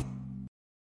 InfoWarsStore.com.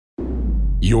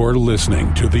 You're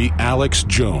listening to The Alex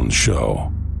Jones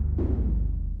Show.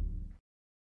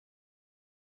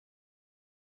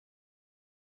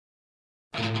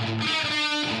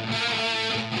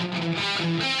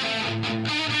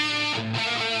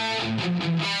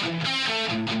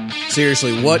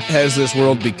 Seriously, what has this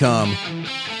world become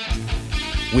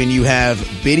when you have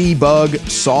Bitty Bug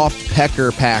Soft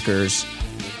Pecker Packers?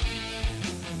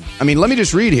 I mean, let me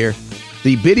just read here.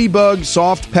 The Bitty Bug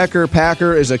Soft Pecker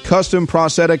Packer is a custom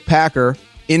prosthetic packer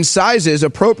in sizes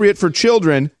appropriate for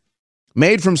children,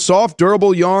 made from soft,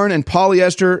 durable yarn and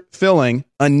polyester filling,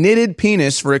 a knitted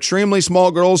penis for extremely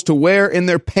small girls to wear in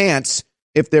their pants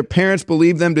if their parents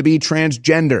believe them to be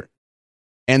transgender.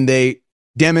 And they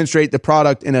demonstrate the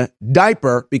product in a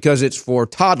diaper because it's for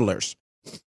toddlers.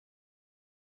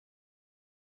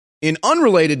 In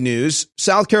unrelated news,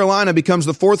 South Carolina becomes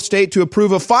the 4th state to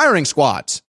approve of firing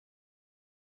squads.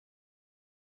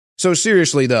 So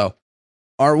seriously, though,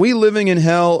 are we living in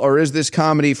hell, or is this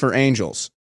comedy for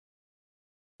angels?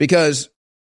 Because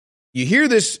you hear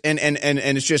this and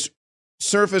it's just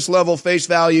surface level, face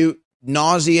value,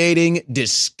 nauseating,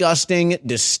 disgusting,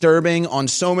 disturbing on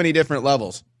so many different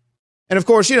levels. And of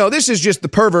course, you know, this is just the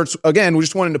perverts, again, we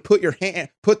just wanted to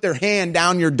put their hand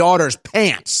down your daughter's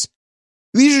pants.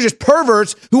 These are just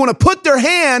perverts who want to put their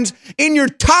hands in your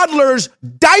toddler's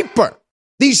diaper.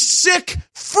 These sick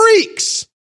freaks.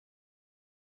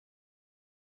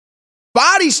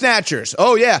 Body snatchers.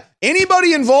 Oh, yeah.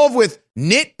 Anybody involved with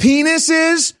knit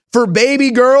penises for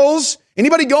baby girls?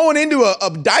 Anybody going into a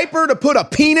diaper to put a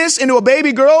penis into a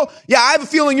baby girl? Yeah, I have a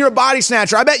feeling you're a body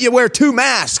snatcher. I bet you wear 2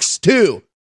 masks, too.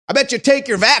 I bet you take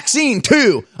your vaccine,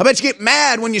 too. I bet you get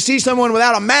mad when you see someone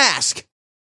without a mask.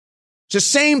 It's the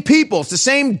same people. It's the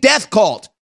same death cult.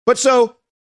 But so,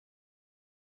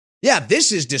 yeah,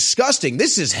 this is disgusting.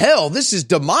 This is hell. This is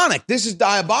demonic. This is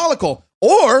diabolical.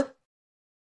 Or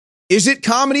is it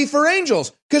comedy for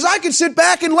angels? Because I could sit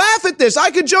back and laugh at this.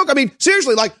 I could joke. I mean,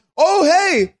 seriously, like, oh,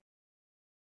 hey,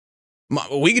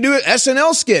 we could do an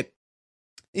SNL skit.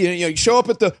 You show up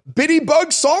at the Bitty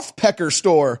Bug Soft Pecker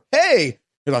store. Hey,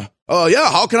 you're like, oh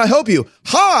yeah, how can I help you?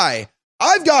 Hi,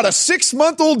 I've got a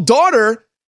 6-month-old daughter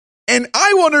and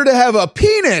I want her to have a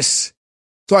penis.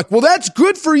 It's like, well, that's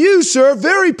good for you, sir.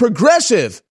 Very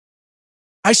progressive.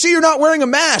 I see you're not wearing a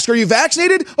mask. Are you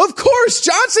vaccinated? Of course,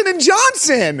 Johnson &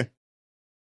 Johnson.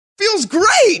 Feels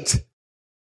great.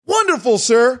 Wonderful,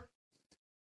 sir.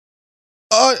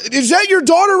 Is that your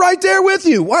daughter right there with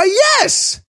you? Why,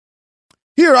 yes.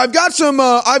 Here, I've got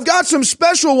some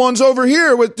special ones over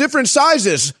here with different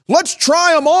sizes. Let's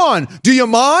try them on. Do you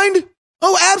mind?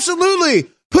 Oh,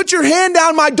 absolutely. Put your hand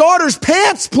down my daughter's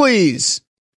pants, please.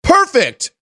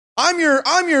 Perfect. I'm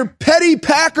your petty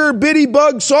packer, bitty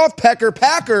bug, soft pecker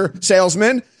packer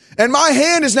salesman, and my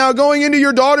hand is now going into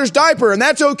your daughter's diaper, and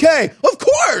that's okay. Of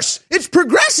course, it's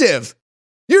progressive.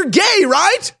 You're gay,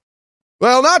 right?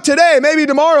 Well, not today, maybe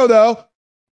tomorrow, though.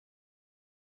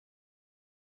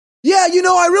 Yeah,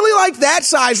 I really like that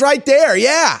size right there,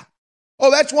 yeah.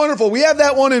 Oh, that's wonderful. We have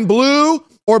that one in blue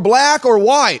or black or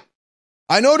white.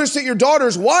 I noticed that your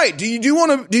daughter's white. Do you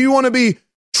want to be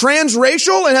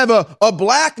transracial and have a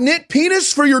black knit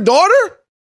penis for your daughter?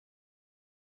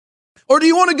 Or do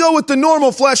you want to go with the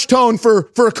normal flesh tone for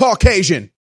a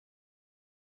Caucasian?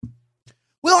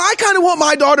 Well, I kind of want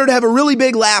my daughter to have a really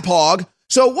big lap hog,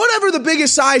 so whatever the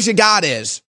biggest size you got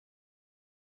is.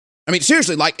 I mean,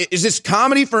 seriously, like, is this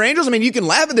comedy for angels? I mean, you can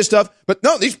laugh at this stuff, but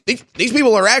no, these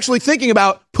people are actually thinking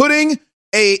about putting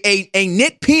a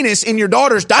knit penis in your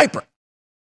daughter's diaper.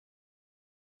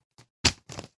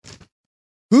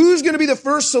 Who's going to be the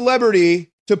first celebrity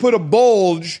to put a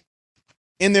bulge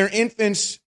in their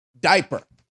infant's diaper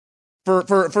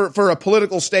for a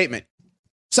political statement?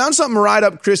 Sounds something right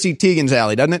up Chrissy Teigen's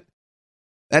alley, doesn't it?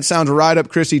 That sounds right up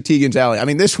Chrissy Teigen's alley. I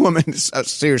mean, this woman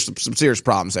has some serious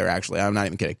problems there, actually. I'm not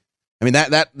even kidding. I mean,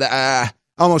 I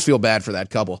almost feel bad for that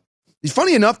couple.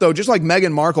 Funny enough, though, just like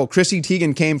Meghan Markle, Chrissy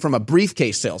Teigen came from a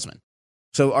briefcase salesman.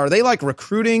 So are they like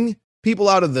recruiting people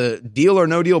out of the Deal or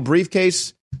No Deal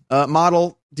briefcase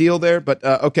model deal there? But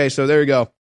okay, so there you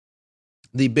go.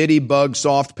 The Bitty Bug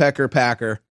Soft Pecker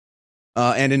Packer.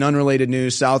 And in unrelated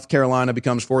news, South Carolina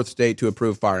becomes 4th state to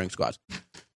approve firing squads.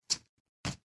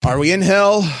 Are we in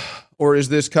hell, or is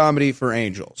this comedy for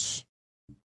angels?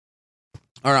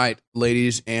 All right,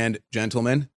 ladies and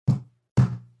gentlemen.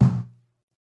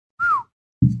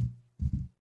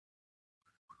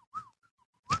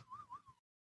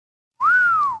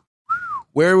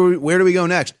 Where do we go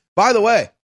next? By the way,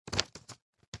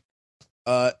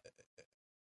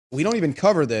 we don't even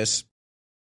cover this,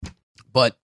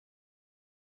 but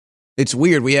it's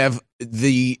weird. We have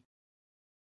the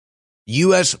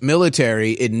U.S.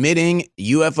 military admitting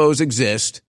UFOs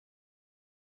exist,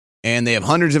 and they have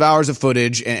hundreds of hours of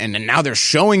footage, and now they're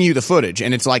showing you the footage,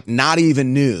 and it's like not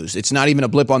even news. It's not even a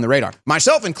blip on the radar,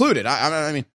 myself included.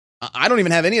 I mean, I don't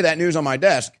even have any of that news on my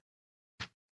desk.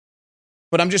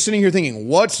 But I'm just sitting here thinking,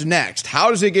 what's next?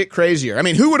 How does it get crazier? I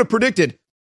mean, who would have predicted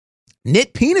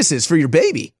knit penises for your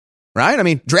baby, right? I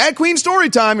mean, drag queen story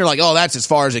time. You're like, oh, that's as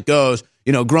far as it goes.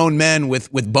 Grown men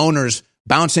with boners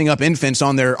bouncing up infants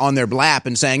on their lap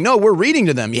and saying, no, we're reading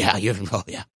to them. Yeah,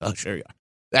 oh, sure you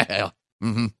are.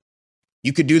 Mm-hmm.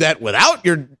 You could do that without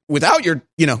your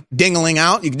dingling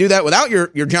out. You could do that without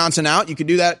your Johnson out. You could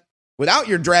do that without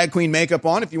your drag queen makeup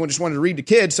on if you just wanted to read to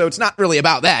kids. So it's not really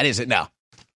about that, is it now?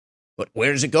 But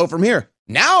where does it go from here?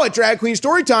 Now at drag queen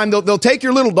story time, they'll take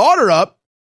your little daughter up,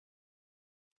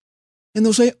 and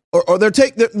they'll say, or they'll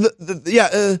take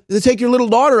they take your little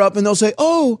daughter up, and they'll say,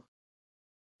 oh,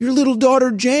 your little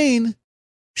daughter Jane,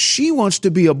 she wants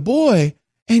to be a boy,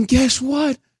 and guess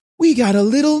what? We got a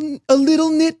little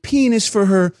knit penis for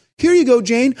her. Here you go,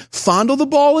 Jane. Fondle the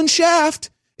ball and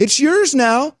shaft. It's yours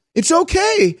now. It's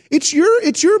okay. It's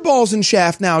your balls and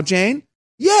shaft now, Jane.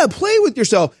 Yeah, play with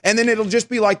yourself. And then it'll just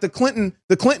be like the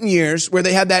Clinton years where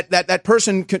they had that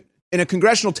person in a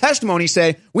congressional testimony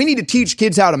say, we need to teach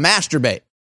kids how to masturbate.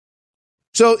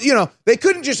 So, they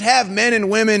couldn't just have men and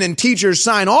women and teachers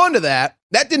sign on to that.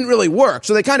 That didn't really work.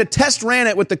 So they kind of test ran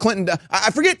it with the Clinton. I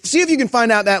forget, see if you can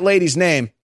find out that lady's name.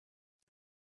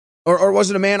 Or was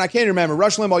it a man? I can't remember.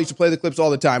 Rush Limbaugh used to play the clips all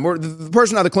the time. Where the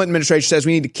person out of the Clinton administration says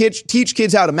we need to teach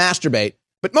kids how to masturbate.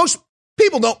 But most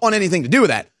people don't want anything to do with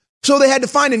that. So they had to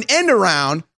find an end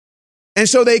around. And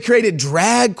so they created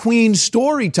drag queen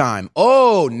story time.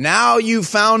 Oh, now you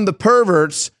found the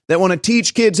perverts that want to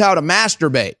teach kids how to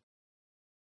masturbate.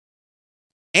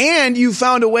 And you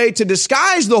found a way to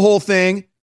disguise the whole thing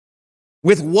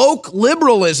with woke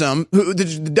liberalism,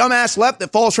 the dumbass left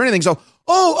that falls for anything. So,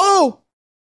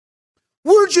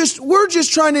 we're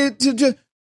just trying to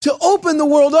open the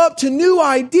world up to new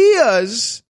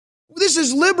ideas. This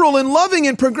is liberal and loving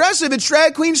and progressive. It's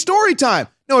drag queen story time.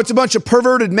 No, it's a bunch of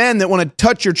perverted men that want to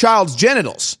touch your child's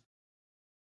genitals.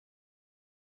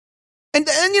 And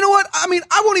you know what? I mean,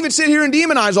 I won't even sit here and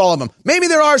demonize all of them. Maybe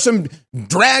there are some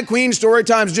drag queen story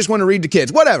times just want to read to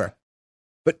kids, whatever.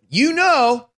 But you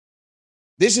know,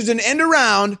 this is an end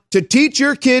around to teach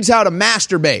your kids how to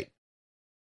masturbate.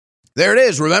 There it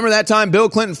is. Remember that time Bill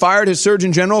Clinton fired his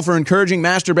Surgeon General for encouraging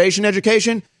masturbation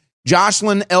education?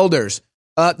 Jocelyn Elders.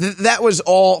 That was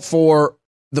all for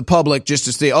the public just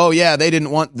to say, oh, yeah, they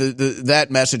didn't want that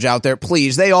message out there.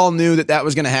 Please, they all knew that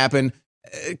was going to happen.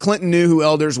 Clinton knew who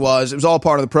Elders was. It was all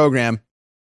part of the program.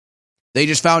 They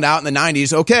just found out in the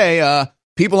 90s, okay,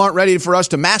 people aren't ready for us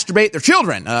to masturbate their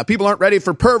children. People aren't ready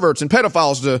for perverts and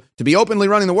pedophiles to be openly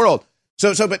running the world.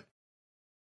 But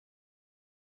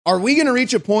are we going to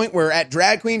reach a point where at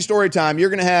drag queen story time, you're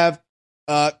going to have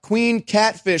Queen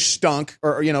Catfish Stunk,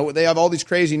 or, you know, they have all these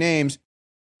crazy names,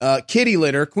 Kitty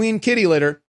Litter, Queen Kitty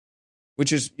Litter,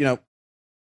 which is, you know,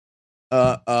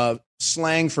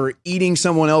 slang for eating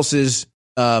someone else's,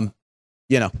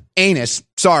 you know, anus.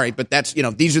 Sorry, but that's, you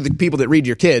know, these are the people that read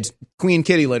your kids. Queen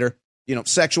Kitty Litter, you know,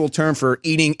 sexual term for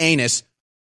eating anus.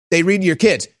 They read your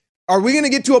kids. Are we going to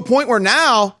get to a point where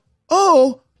now,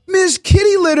 oh, Ms.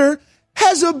 Kitty Litter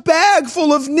has a bag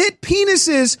full of knit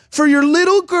penises for your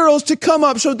little girls to come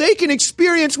up so they can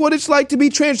experience what it's like to be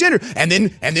transgender. And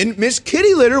then Miss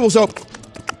Kitty Litter will say,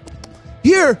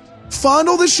 here,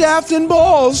 fondle the shaft and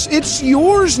balls. It's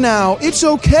yours now. It's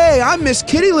okay. I'm Miss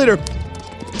Kitty Litter.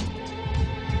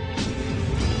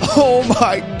 Oh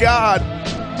my God.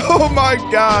 Oh my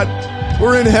God.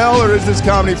 We're in hell, or is this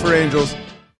comedy for angels?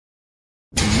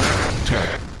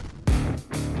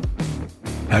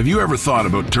 Have you ever thought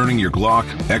about turning your Glock,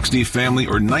 XD Family,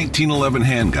 or 1911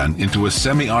 handgun into a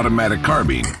semi-automatic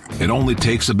carbine? It only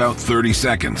takes about 30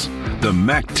 seconds. The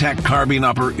MechTech Carbine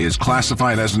Upper is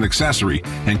classified as an accessory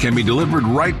and can be delivered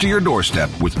right to your doorstep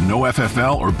with no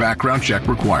FFL or background check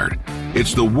required.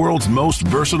 It's the world's most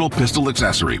versatile pistol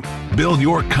accessory. Build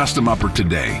your custom upper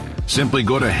today. Simply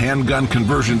go to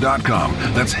handgunconversion.com.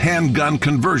 That's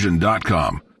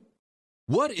handgunconversion.com.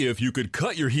 What if you could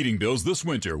cut your heating bills this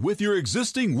winter with your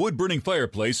existing wood-burning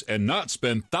fireplace and not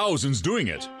spend thousands doing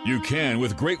it? You can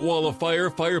with Great Wall of Fire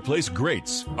fireplace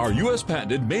grates. Our U.S.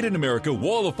 patented made-in-America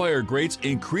Wall of Fire grates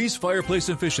increase fireplace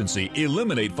efficiency,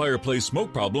 eliminate fireplace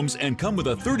smoke problems, and come with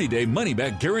a 30-day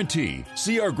money-back guarantee.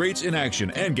 See our grates in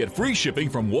action and get free shipping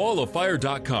from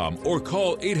walloffire.com or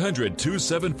call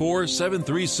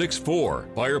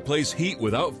 800-274-7364. Fireplace heat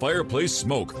without fireplace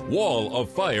smoke.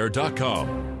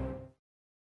 walloffire.com.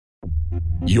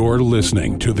 You're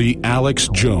listening to The Alex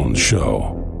Jones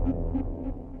Show.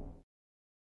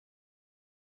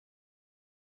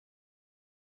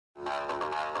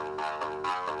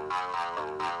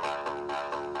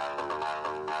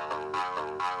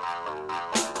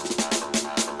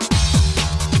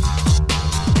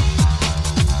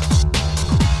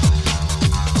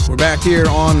 We're back here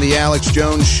on The Alex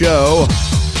Jones Show.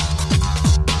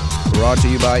 Brought to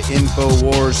you by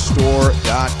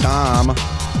InfoWarsStore.com.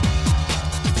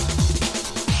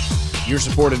 Your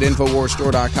support at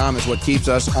InfoWarsStore.com is what keeps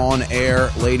us on air,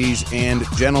 ladies and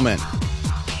gentlemen.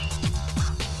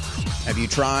 Have you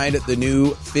tried the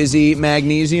new Fizzy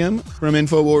Magnesium from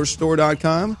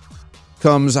InfoWarsStore.com?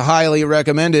 Comes highly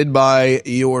recommended by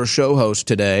your show host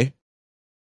today.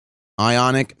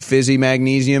 Ionic Fizzy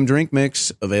Magnesium Drink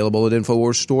Mix, available at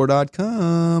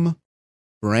InfoWarsStore.com.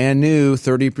 Brand new,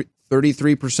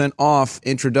 33% off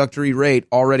introductory rate.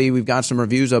 Already, we've got some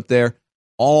reviews up there.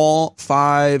 All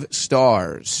 5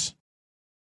 stars.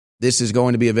 This is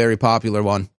going to be a very popular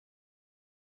one.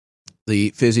 The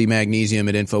Fizzy Magnesium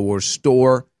at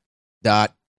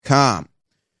InfoWarsStore.com.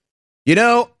 You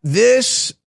know,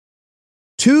 this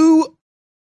 2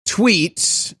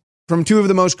 tweets from 2 of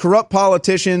the most corrupt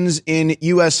politicians in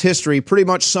U.S. history pretty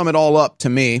much sum it all up to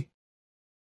me.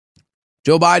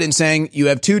 Joe Biden saying, you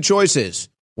have 2 choices.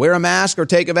 Wear a mask or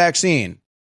take a vaccine.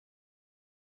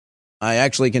 I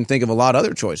actually can think of a lot of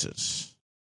other choices.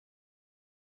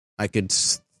 I could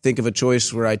think of a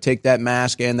choice where I take that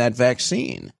mask and that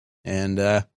vaccine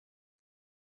and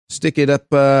stick it up,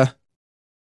 well,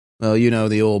 you know,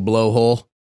 the old blowhole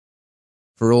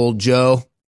for old Joe.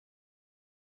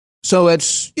 So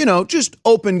it's, you know, just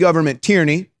open government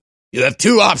tyranny. You have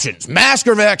 2 options, mask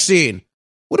or vaccine.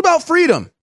 What about freedom?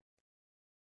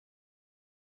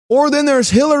 Or then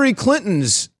there's Hillary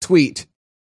Clinton's tweet.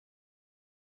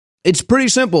 It's pretty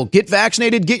simple. Get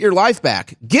vaccinated, get your life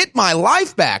back. Get my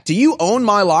life back. Do you own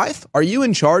my life? Are you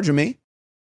in charge of me?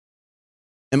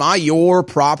 Am I your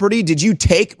property? Did you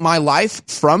take my life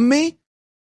from me?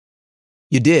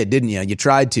 You did, didn't you? You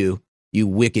tried to, you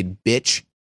wicked bitch.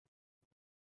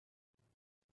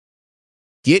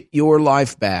 Get your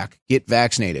life back. Get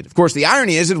vaccinated. Of course, the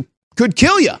irony is it could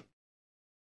kill you.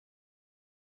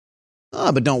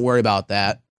 Oh, but don't worry about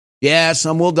that. Yeah,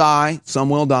 some will die. Some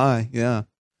will die. Yeah.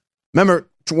 Remember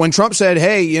when Trump said,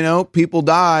 hey, people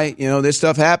die, this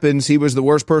stuff happens. He was the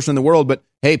worst person in the world. But,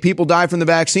 hey, people die from the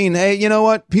vaccine. Hey, you know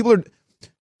what? People are.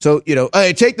 So,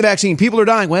 hey, take the vaccine. People are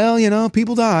dying. Well,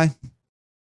 people die.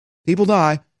 People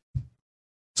die.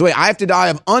 So, wait, I have to die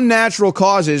of unnatural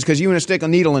causes because you want to stick a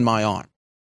needle in my arm.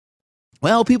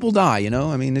 Well, people die,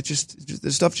 I mean, it's just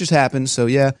this stuff just happens. So,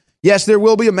 yeah. Yes, there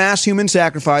will be a mass human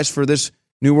sacrifice for this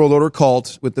New World Order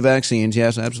cult with the vaccines.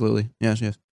 Yes, absolutely. Yes.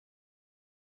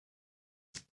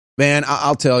 Man,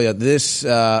 I'll tell you, this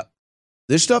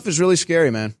stuff is really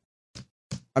scary, man.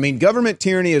 I mean, government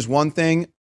tyranny is one thing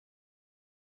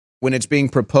when it's being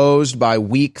proposed by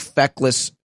weak,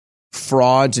 feckless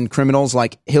frauds and criminals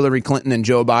like Hillary Clinton and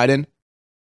Joe Biden.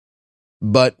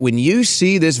 But when you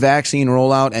see this vaccine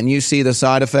rollout and you see the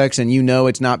side effects and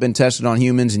it's not been tested on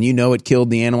humans and it killed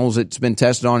the animals it's been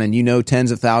tested on and tens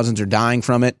of thousands are dying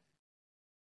from it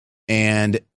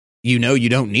and you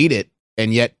don't need it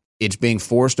and yet it's being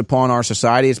forced upon our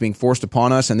society, it's being forced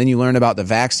upon us, and then you learn about the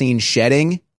vaccine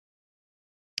shedding.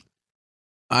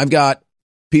 I've got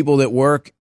people that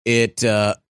work at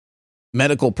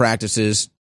medical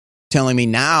practices telling me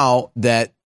now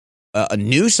that a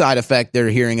new side effect they're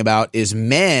hearing about is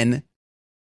men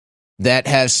that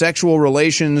have sexual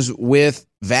relations with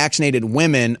vaccinated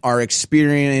women are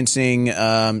experiencing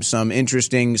some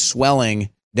interesting swelling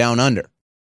down under.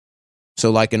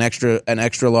 So like an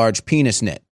extra large penis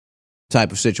knit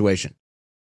type of situation.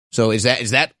 So is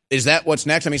that what's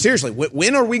next? I mean, seriously,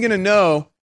 when are we going to know?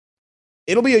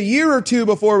 It'll be a year or two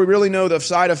before we really know the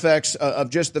side effects of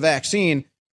just the vaccine.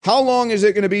 How long is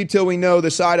it going to be till we know the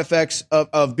side effects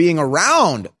of being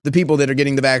around the people that are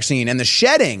getting the vaccine and the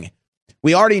shedding?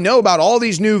 We already know about all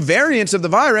these new variants of the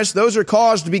virus. Those are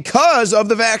caused because of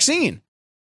the vaccine.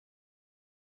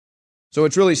 So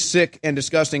it's really sick and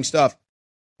disgusting stuff.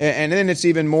 And then it's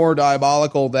even more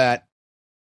diabolical that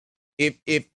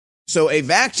if a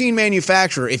vaccine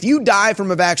manufacturer, if you die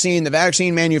from a vaccine, the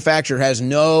vaccine manufacturer has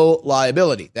no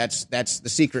liability. That's the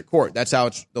secret court. That's how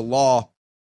it's the law,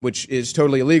 which is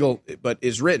totally illegal, but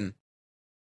is written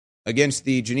against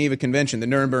the Geneva Convention, the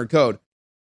Nuremberg Code.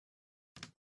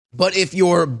 But if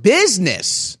your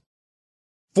business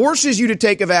forces you to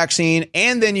take a vaccine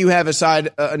and then you have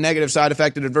a negative side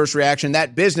effect, an adverse reaction,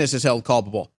 that business is held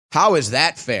culpable. How is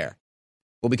that fair?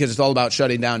 Well, because it's all about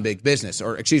shutting down big business,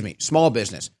 small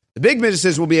business. The big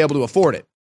businesses will be able to afford it.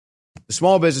 The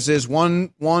small businesses,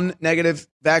 one negative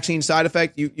vaccine side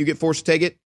effect, you get forced to take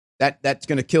it. That's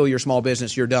going to kill your small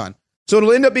business. You're done. So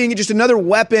it'll end up being just another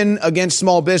weapon against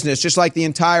small business, just like the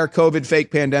entire COVID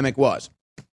fake pandemic was.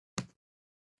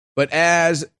 But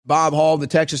as Bob Hall, the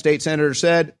Texas state senator,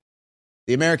 said,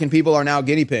 the American people are now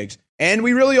guinea pigs. And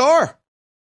we really are.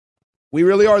 We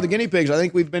really are the guinea pigs. I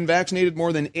think we've been vaccinated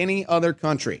more than any other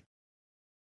country.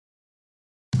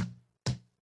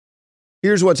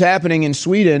 Here's what's happening in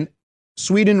Sweden.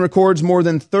 Sweden records more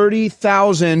than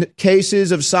 30,000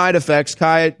 cases of side effects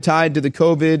tied to the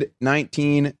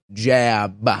COVID-19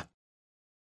 jab.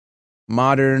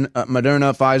 Moderna,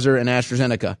 Pfizer, and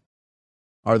AstraZeneca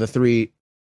are the three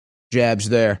jabs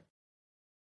there.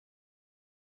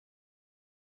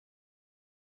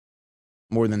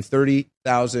 More than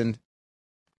 30,000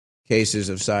 cases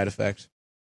of side effects.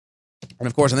 And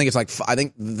of course, I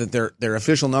think that their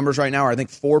official numbers right now are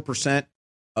 4%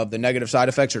 of the negative side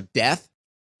effects are death.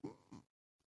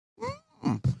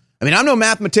 I mean, I'm no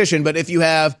mathematician, but if you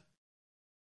have,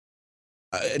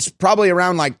 it's probably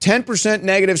around 10%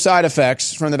 negative side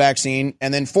effects from the vaccine,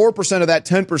 and then 4% of that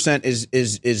 10%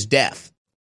 is death.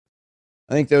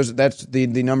 I think that's the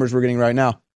numbers we're getting right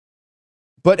now.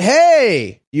 But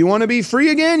hey, you want to be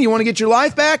free again? You want to get your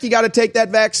life back? You got to take that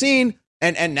vaccine.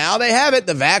 And now they have it.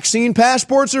 The vaccine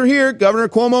passports are here. Governor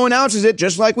Cuomo announces it,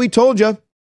 just like we told you.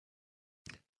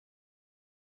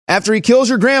 After he kills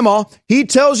your grandma, he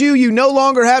tells you no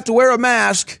longer have to wear a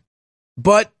mask,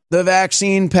 but the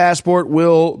vaccine passport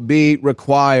will be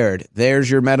required. There's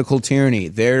your medical tyranny.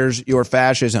 There's your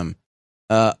fascism.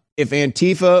 If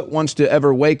Antifa wants to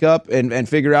ever wake up and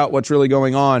figure out what's really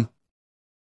going on,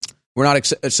 we're not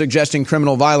suggesting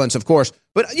criminal violence, of course.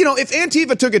 But, if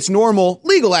Antifa took its normal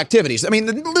legal activities, I mean,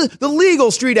 the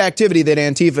legal street activity that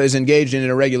Antifa is engaged in on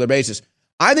a regular basis,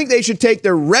 I think they should take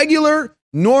their regular,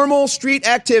 normal street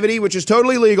activity, which is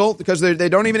totally legal because they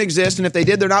don't even exist. And if they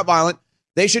did, they're not violent.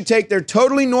 They should take their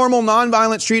totally normal,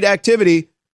 nonviolent street activity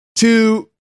to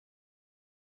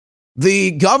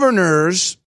the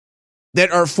governors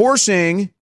that are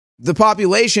forcing the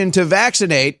population to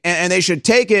vaccinate, and they should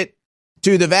take it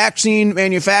to the vaccine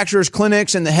manufacturers,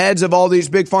 clinics, and the heads of all these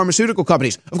big pharmaceutical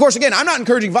companies. Of course, again, I'm not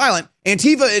encouraging violence.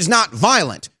 Antifa is not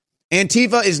violent.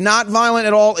 Antifa is not violent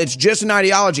at all. It's just an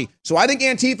ideology. So I think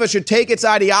Antifa should take its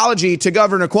ideology to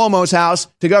Governor Cuomo's house,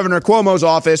 to Governor Cuomo's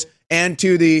office, and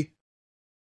to the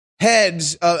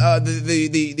heads,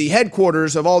 the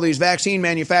headquarters of all these vaccine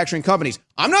manufacturing companies.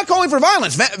 I'm not calling for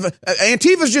violence.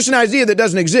 Antifa is just an idea that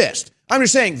doesn't exist. I'm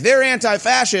just saying they're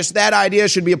anti-fascist. That idea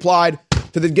should be applied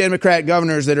to the Democrat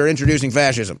governors that are introducing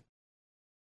fascism.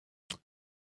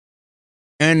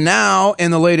 And now,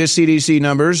 in the latest CDC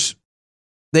numbers,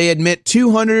 they admit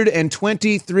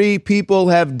 223 people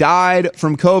have died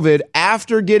from COVID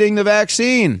after getting the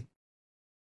vaccine.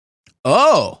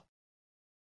 Oh.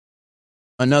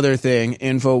 Another thing,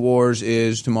 InfoWars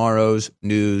is tomorrow's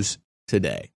news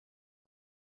today.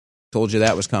 Told you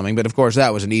that was coming, but of course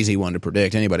that was an easy one to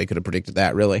predict. Anybody could have predicted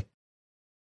that, really,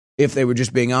 if they were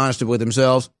just being honest with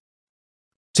themselves.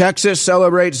 Texas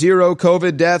celebrates 0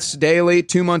 COVID deaths daily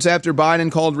 2 months after Biden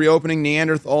called reopening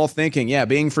Neanderthal thinking. Yeah,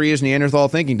 being free is Neanderthal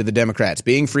thinking to the Democrats.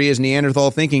 Being free is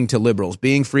Neanderthal thinking to liberals.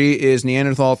 Being free is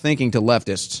Neanderthal thinking to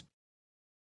leftists.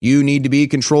 You need to be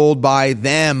controlled by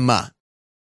them.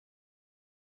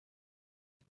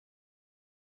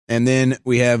 And then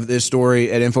we have this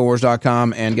story at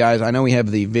Infowars.com. And guys, I know we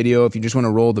have the video if you just want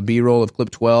to roll the B-roll of clip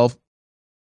 12.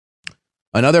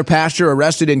 Another pastor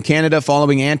arrested in Canada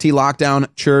following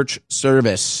anti-lockdown church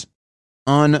service.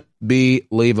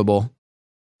 Unbelievable.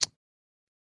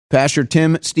 Pastor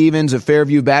Tim Stevens of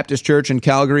Fairview Baptist Church in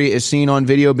Calgary is seen on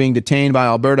video being detained by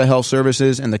Alberta Health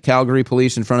Services and the Calgary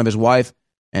police in front of his wife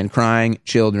and crying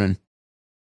children.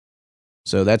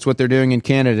 So that's what they're doing in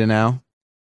Canada now.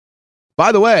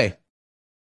 By the way,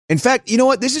 in fact, you know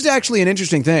what? This is actually an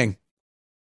interesting thing.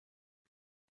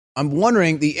 I'm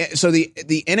wondering, the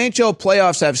NHL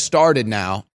playoffs have started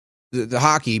now, the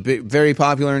hockey, very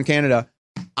popular in Canada.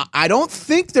 I don't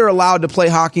think they're allowed to play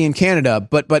hockey in Canada,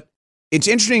 but it's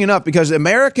interesting enough because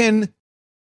the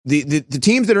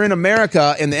teams that are in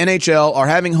America in the NHL are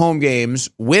having home games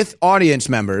with audience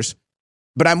members,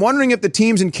 but I'm wondering if the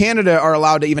teams in Canada are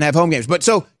allowed to even have home games. But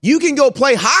so you can go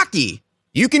play hockey.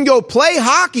 You can go play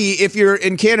hockey if you're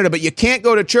in Canada, but you can't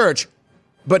go to church.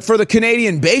 But for the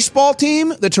Canadian baseball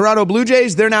team, the Toronto Blue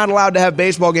Jays, they're not allowed to have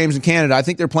baseball games in Canada. I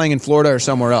think they're playing in Florida or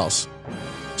somewhere else.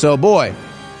 So, boy,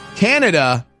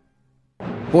 Canada,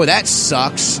 boy, that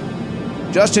sucks.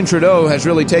 Justin Trudeau has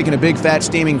really taken a big, fat,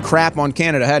 steaming crap on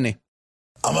Canada, hasn't he?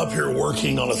 I'm up here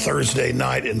working on a Thursday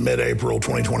night in mid-April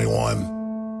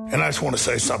 2021, and I just want to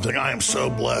say something. I am so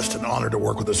blessed and honored to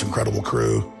work with this incredible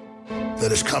crew that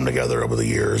has come together over the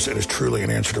years. It is truly an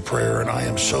answer to prayer, and I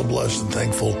am so blessed and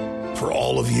thankful for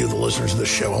all of you, the listeners of this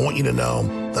show. I want you to know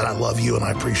that I love you and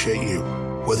I appreciate you.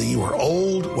 Whether you are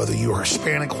old, whether you are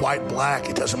Hispanic, white, black,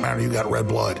 it doesn't matter. You got red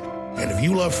blood. And if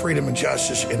you love freedom and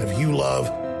justice, and if you love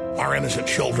our innocent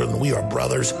children, we are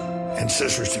brothers and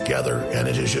sisters together. And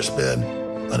it has just been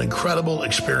an incredible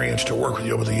experience to work with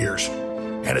you over the years.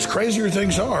 And as crazier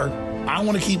things are, I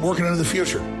want to keep working into the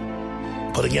future.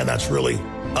 But again, that's really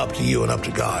up to you and up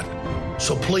to God.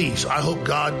 So please, I hope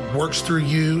God works through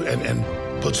you and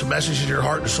puts a message in your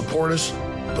heart to support us.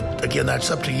 But again, that's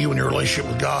up to you and your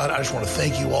relationship with God. I just want to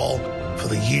thank you all for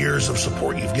the years of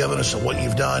support you've given us and what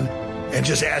you've done. And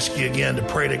just ask you again to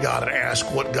pray to God and ask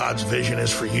what God's vision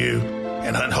is for you.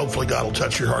 And hopefully God will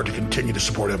touch your heart to continue to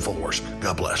support InfoWars.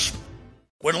 God bless.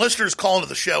 When listeners call into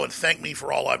the show and thank me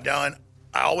for all I've done,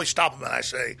 I always stop them and I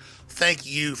say, thank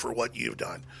you for what you've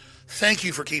done. Thank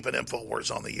you for keeping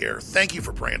InfoWars on the air. Thank you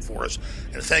for praying for us.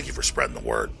 And thank you for spreading the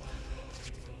word.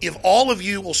 If all of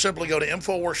you will simply go to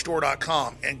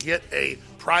InfoWarsStore.com and get a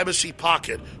privacy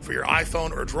pocket for your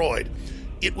iPhone or Droid,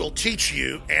 it will teach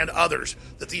you and others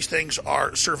that these things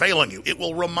are surveilling you. It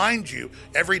will remind you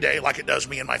every day, like it does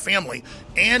me and my family,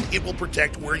 and it will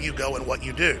protect where you go and what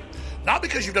you do. Not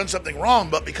because you've done something wrong,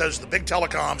 but because the big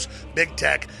telecoms, big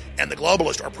tech, and the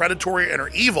globalists are predatory and are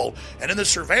evil. And in this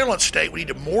surveillance state, we need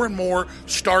to more and more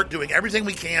start doing everything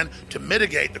we can to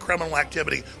mitigate the criminal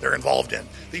activity they're involved in.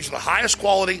 These are the highest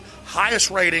quality,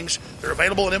 highest ratings. They're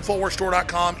available at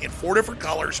InfoWarsStore.com in 4 different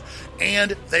colors,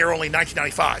 and they are only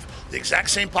 $19.95. The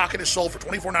exact same pocket is sold for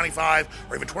 $24.95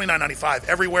 or even $29.95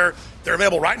 everywhere. They're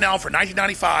available right now for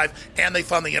 $19.95, and they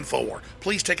fund the InfoWar.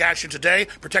 Please take action today,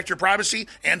 protect your privacy,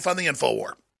 and fund the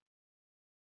InfoWar.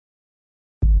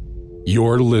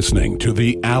 You're listening to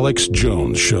The Alex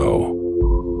Jones Show.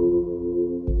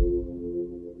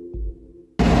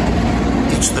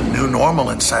 It's the new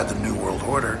normal inside the New World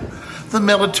Order. the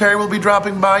military will be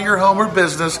dropping by your home or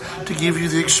business to give you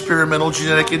the experimental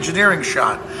genetic engineering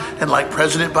shot. And like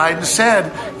President Biden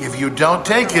said, if you don't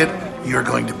take it, you're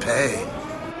going to pay.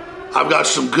 I've got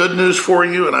some good news for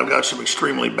you, and I've got some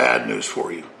extremely bad news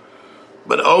for you.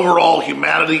 But overall,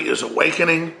 humanity is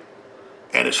awakening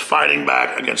and is fighting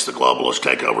back against the globalist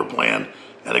takeover plan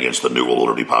and against the New World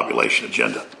Order depopulation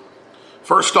agenda.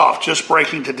 First off, just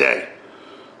breaking today,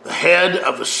 the head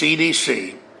of the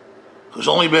CDC, who's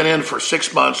only been in for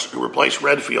 6 months, who replaced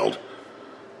Redfield,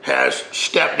 has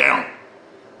stepped down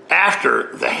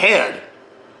after the head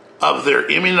of their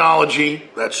immunology,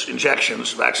 that's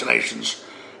injections, vaccinations,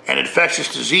 and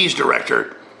infectious disease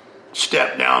director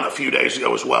stepped down a few days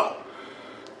ago as well.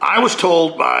 I was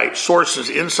told by sources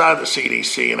inside the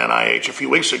CDC and NIH a few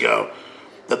weeks ago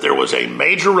that there was a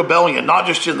major rebellion, not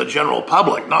just in the general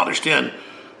public, not just in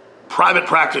private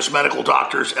practice medical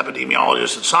doctors,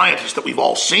 epidemiologists, and scientists that we've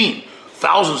all seen,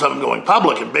 thousands of them going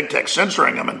public and big tech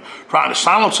censoring them and trying to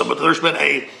silence them, but there's been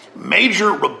a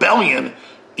major rebellion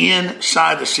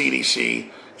inside the CDC,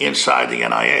 inside the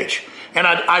NIH. And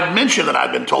I'd mentioned that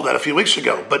I'd been told that a few weeks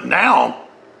ago, but now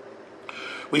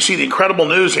we see the incredible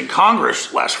news in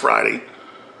Congress last Friday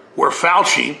where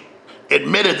Fauci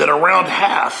admitted that around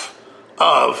half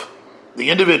of the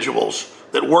individuals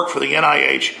that work for the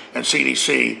NIH and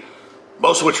CDC,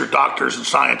 most of which are doctors and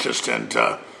scientists and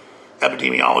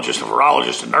epidemiologists and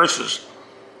virologists and nurses,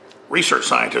 research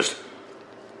scientists,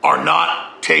 are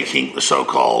not taking the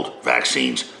so-called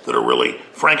vaccines that are really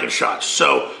Frankenshots.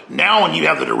 So now when you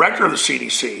have the director of the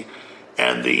CDC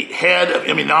and the head of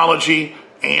immunology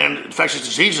and infectious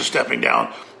diseases stepping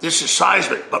down, this is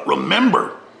seismic. But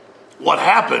remember what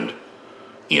happened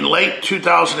in late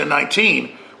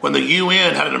 2019 when the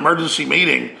UN had an emergency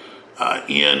meeting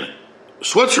in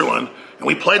Switzerland, and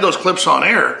we played those clips on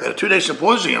air at a 2-day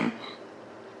symposium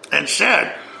and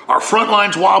said, our front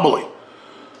line's wobbly.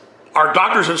 Our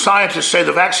doctors and scientists say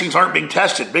the vaccines aren't being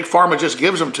tested. Big Pharma just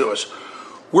gives them to us.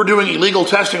 We're doing illegal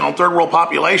testing on third world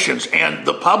populations, and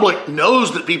the public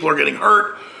knows that people are getting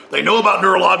hurt. They know about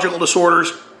neurological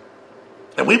disorders,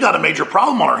 and we've got a major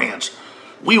problem on our hands.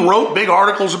 We wrote big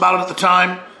articles about it at the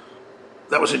time.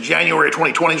 That was in January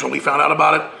 2020 is when we found out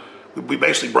about it. We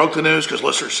basically broke the news because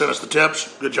listeners sent us the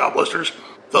tips. Good job, listeners.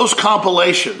 Those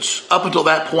compilations, up until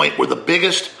that point, were the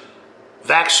biggest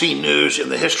vaccine news in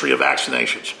the history of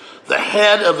vaccinations. The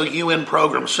head of the UN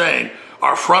program saying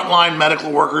our frontline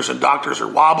medical workers and doctors are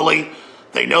wobbly.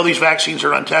 They know these vaccines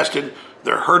are untested.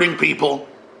 They're hurting people.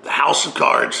 The house of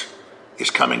cards is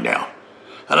coming down.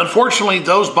 And unfortunately,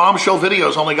 those bombshell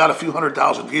videos only got a few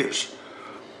 100,000 views.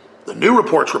 The new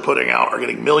reports we're putting out are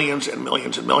getting millions and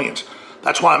millions and millions.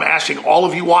 That's why I'm asking all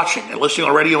of you watching and listening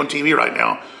on radio and TV right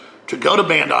now to go to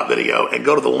Band.video and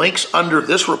go to the links under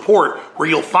this report where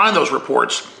you'll find those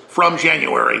reports from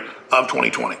January of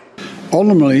 2020.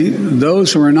 Ultimately,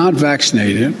 those who are not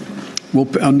vaccinated will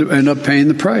end up paying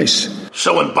the price.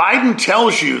 So when Biden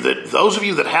tells you that those of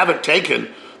you that haven't taken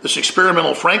this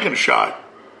experimental Frankenshot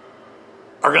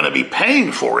are going to be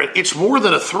paying for it, it's more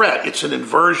than a threat. It's an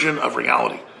inversion of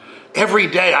reality. Every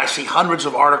day I see hundreds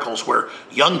of articles where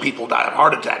young people die of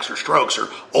heart attacks or strokes, or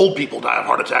old people die of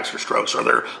heart attacks or strokes, or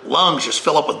their lungs just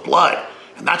fill up with blood.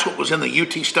 And that's what was in the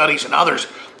UT studies and others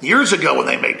years ago when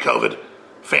they made COVID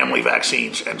family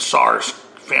vaccines and SARS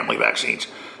family vaccines.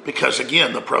 Because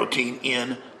again, the protein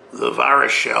in the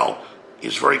virus shell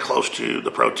is very close to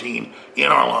the protein in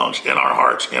our lungs, in our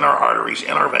hearts, in our arteries,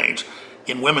 in our veins,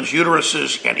 in women's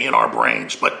uteruses, and in our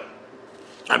brains. But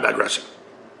I'm digressing.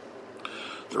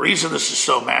 The reason this is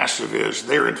so massive is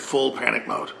they're in full panic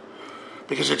mode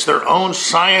because it's their own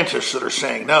scientists that are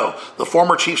saying no. The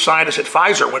former chief scientist at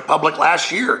Pfizer went public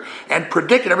last year and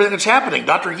predicted everything that's happening.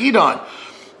 Dr. Yeadon,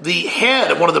 the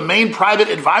head of one of the main private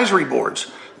advisory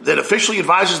boards that officially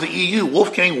advises the EU,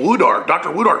 Wolfgang Wodarg, Dr.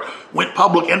 Wodarg, went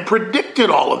public and predicted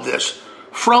all of this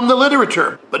from the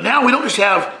literature. But now we don't just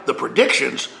have the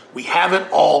predictions, we have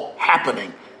it all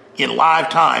happening in live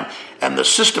time. And the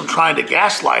system trying to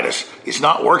gaslight us is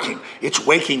not working. It's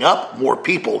waking up more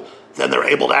people than they're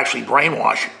able to actually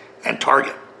brainwash and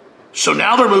target. So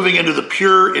now they're moving into the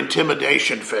pure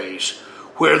intimidation phase,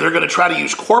 where they're going to try to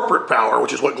use corporate power,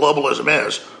 which is what globalism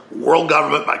is, world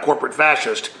government by corporate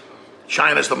fascist,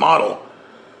 China's the model,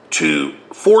 to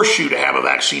force you to have a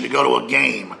vaccine to go to a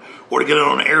game or to get it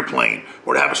on an airplane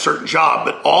or to have a certain job.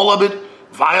 But all of it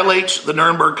violates the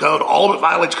Nuremberg Code. All of it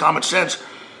violates common sense.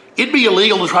 It'd be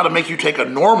illegal to try to make you take a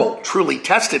normal, truly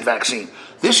tested vaccine.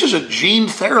 This is a gene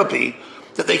therapy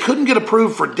that they couldn't get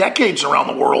approved for decades around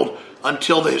the world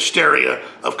until the hysteria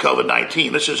of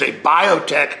COVID-19. This is a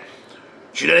biotech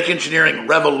genetic engineering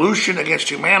revolution against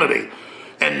humanity.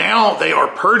 And now they are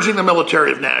purging the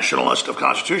military of nationalists, of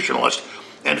constitutionalists,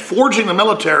 and forging the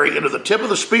military into the tip of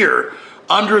the spear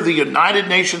under the United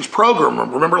Nations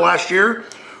program. Remember last year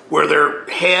where their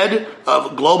head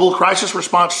of global crisis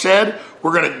response said,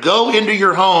 we're going to go into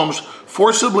your homes,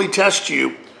 forcibly test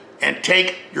you, and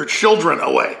take your children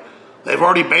away. They've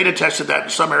already beta tested that in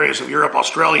some areas of Europe,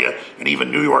 Australia, and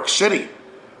even New York City,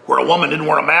 where a woman didn't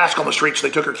wear a mask on the streets, so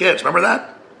they took her kids. Remember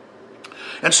that?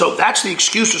 And so that's the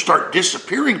excuse to start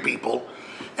disappearing people.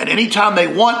 And anytime they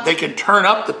want, they can turn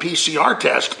up the PCR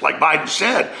test, like Biden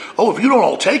said. Oh, if you don't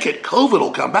all take it, COVID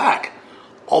will come back.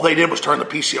 All they did was turn the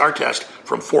PCR test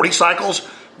from 40 cycles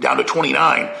down to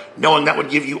 29, knowing that would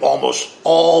give you almost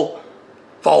all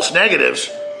false negatives.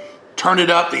 Turn it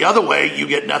up the other way, you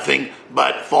get nothing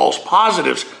but false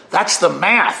positives. That's the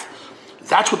math.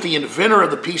 That's what the inventor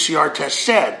of the PCR test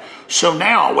said. So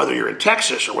now, whether you're in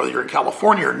Texas or whether you're in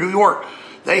California or New York,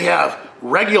 they have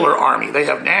regular Army, they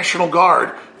have National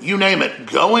Guard, you name it,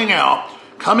 going out,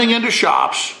 coming into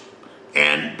shops,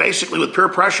 and basically with peer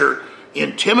pressure,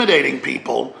 intimidating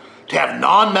people to have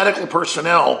non-medical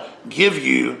personnel give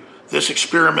you this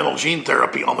experimental gene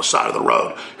therapy on the side of the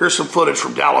road. Here's some footage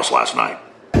from Dallas last night.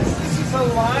 It's a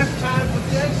lifetime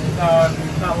protection. No,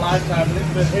 it's not lifetime,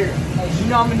 but here. You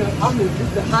know, I'm in the hot. He's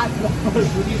going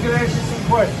to ask you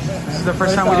some questions. This is the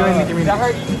first time we're doing the community. I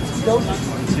heard you go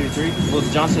 1, 2, 3. Well,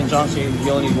 Johnson & Johnson, you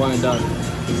only need one and done.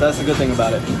 So that's the good thing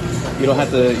about it. You don't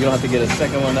have to get a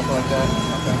second one, nothing like that.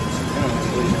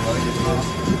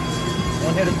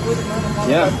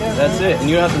 Yeah, that's it. And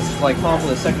you don't have to like call for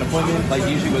the second appointment, like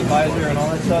usually with Pfizer and all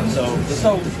that stuff.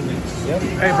 So yep.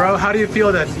 Hey, bro, how do you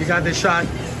feel that you got this shot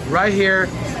right here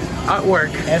at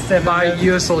work by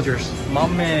U.S. soldiers? My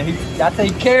man, y'all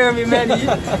take care of me, man.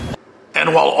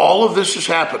 And while all of this is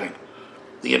happening,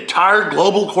 the entire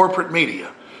global corporate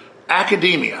media,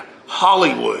 academia,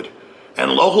 Hollywood,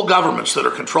 and local governments that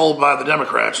are controlled by the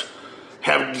Democrats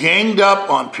have ganged up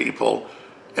on people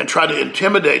and tried to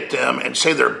intimidate them and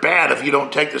say they're bad if you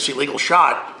don't take this illegal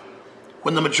shot,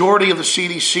 when the majority of the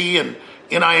CDC and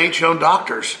NIH-owned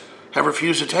doctors have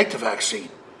refused to take the vaccine.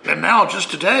 And now,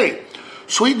 just today,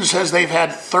 Sweden says they've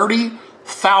had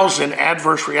 30,000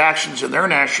 adverse reactions in their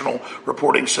national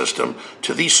reporting system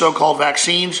to these so-called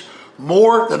vaccines,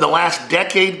 more than the last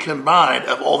decade combined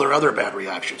of all their other bad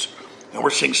reactions. And we're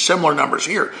seeing similar numbers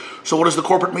here. So what does the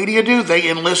corporate media do? They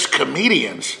enlist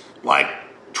comedians like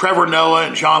Trevor Noah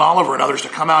and John Oliver and others to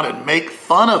come out and make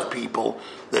fun of people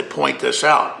that point this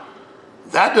out.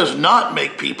 That does not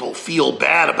make people feel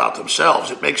bad about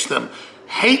themselves. It makes them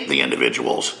hate the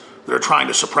individuals that are trying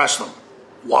to suppress them.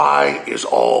 Why is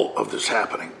all of this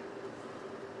happening?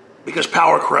 Because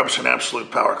power corrupts and absolute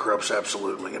power corrupts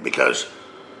absolutely. And because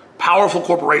powerful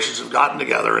corporations have gotten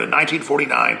together and in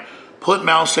 1949 put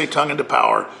Mao Zedong into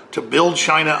power to build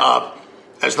China up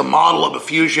as the model of a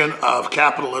fusion of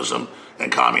capitalism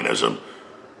and communism,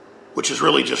 which is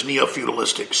really just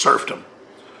neo-feudalistic serfdom.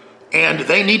 And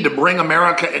they need to bring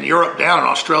America and Europe down and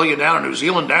Australia down and New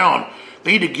Zealand down.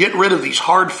 They need to get rid of these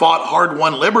hard-fought,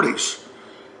 hard-won liberties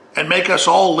and make us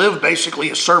all live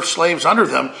basically as serf slaves under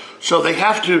them. So they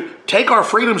have to take our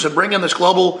freedoms and bring in this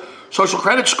global social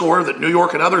credit score that New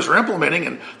York and others are implementing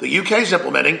and the UK is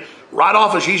implementing right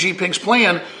off of Xi Jinping's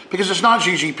plan, because it's not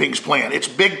Xi Jinping's plan. It's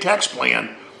Big Tech's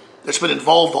plan that's been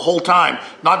involved the whole time,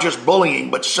 not just bullying,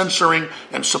 but censoring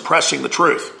and suppressing the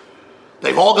truth.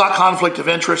 They've all got conflict of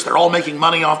interest. They're all making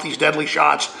money off these deadly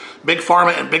shots. Big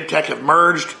Pharma and Big Tech have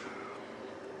merged,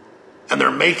 and they're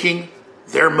making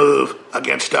their move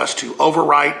against us to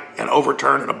overwrite and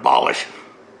overturn and abolish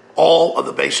all of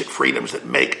the basic freedoms that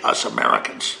make us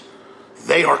Americans.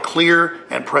 They are clear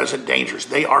and present dangers.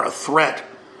 They are a threat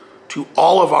to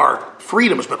all of our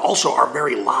freedoms, but also our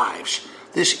very lives.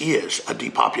 This is a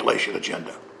depopulation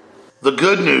agenda. The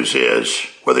good news is,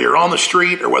 whether you're on the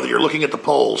street or whether you're looking at the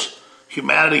polls,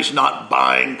 humanity's not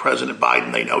buying President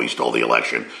Biden. They know he stole the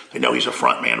election. They know he's a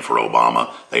front man for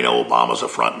Obama. They know Obama's a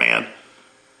front man.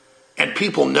 And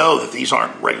people know that these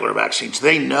aren't regular vaccines.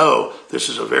 They know this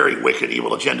is a very wicked,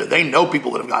 evil agenda. They know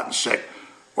people that have gotten sick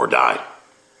or died.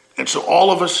 And so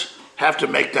all of us have to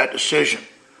make that decision.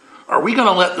 Are we going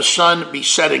to let the sun be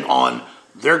setting on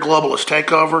their globalist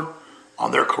takeover,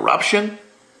 on their corruption?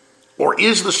 Or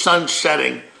is the sun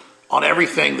setting on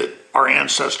everything that our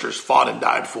ancestors fought and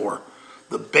died for?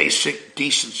 The basic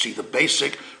decency, the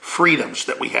basic freedoms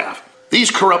that we have.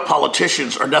 These corrupt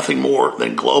politicians are nothing more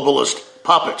than globalist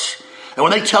puppets. And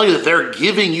when they tell you that they're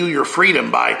giving you your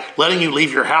freedom by letting you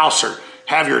leave your house or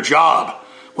have your job,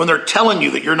 when they're telling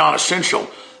you that you're not essential,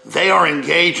 they are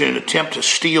engaged in an attempt to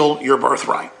steal your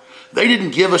birthright. They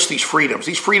didn't give us these freedoms.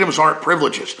 These freedoms aren't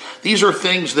privileges. These are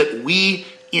things that we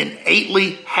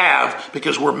innately have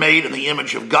because we're made in the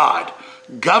image of God.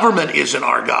 Government isn't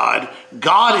our God.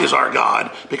 God is our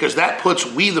God, because that puts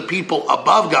we the people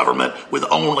above government with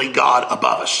only God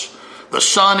above us. The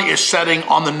sun is setting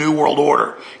on the New World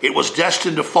Order. It was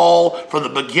destined to fall from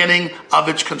the beginning of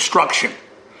its construction.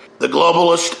 The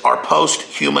globalists are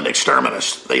post-human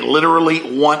exterminists. They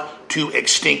literally want to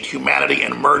extinct humanity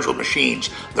and merge with machines.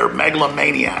 They're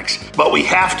megalomaniacs. But we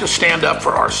have to stand up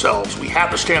for ourselves. We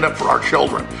have to stand up for our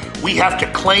children. We have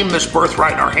to claim this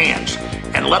birthright in our hands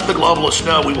and let the globalists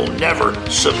know we will never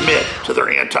submit to their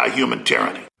anti-human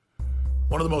tyranny.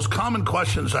 One of the most common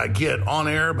questions I get on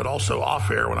air, but also off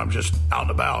air when I'm just out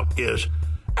and about, is,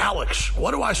 Alex,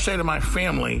 what do I say to my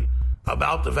family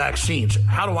about the vaccines?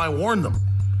 How do I warn them?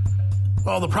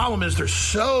 Well, the problem is there's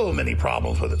so many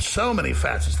problems with it, so many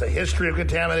facets. The history of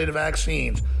contaminated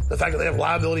vaccines, the fact that they have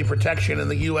liability protection in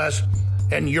the U.S.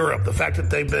 and Europe, the fact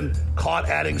that they've been caught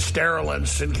adding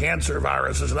sterilants and cancer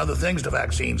viruses and other things to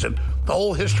vaccines, and the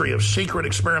whole history of secret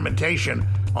experimentation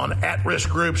on at-risk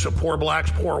groups of poor blacks,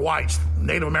 poor whites,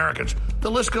 Native Americans. The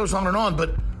list goes on and on.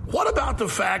 But what about the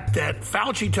fact that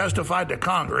Fauci testified to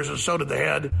Congress, and so did the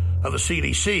head of the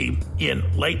CDC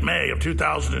in late May of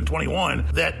 2021,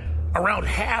 that around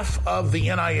half of the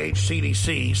NIH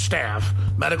CDC staff,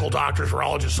 medical doctors,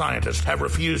 virologists, scientists, have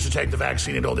refused to take the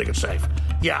vaccine and don't think it's safe?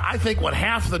 Yeah, I think when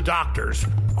half the doctors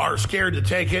are scared to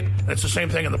take it, and it's the same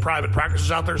thing in the private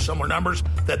practices out there, similar numbers,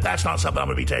 that's not something I'm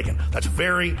going to be taking. That's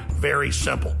very, very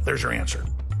simple. There's your answer.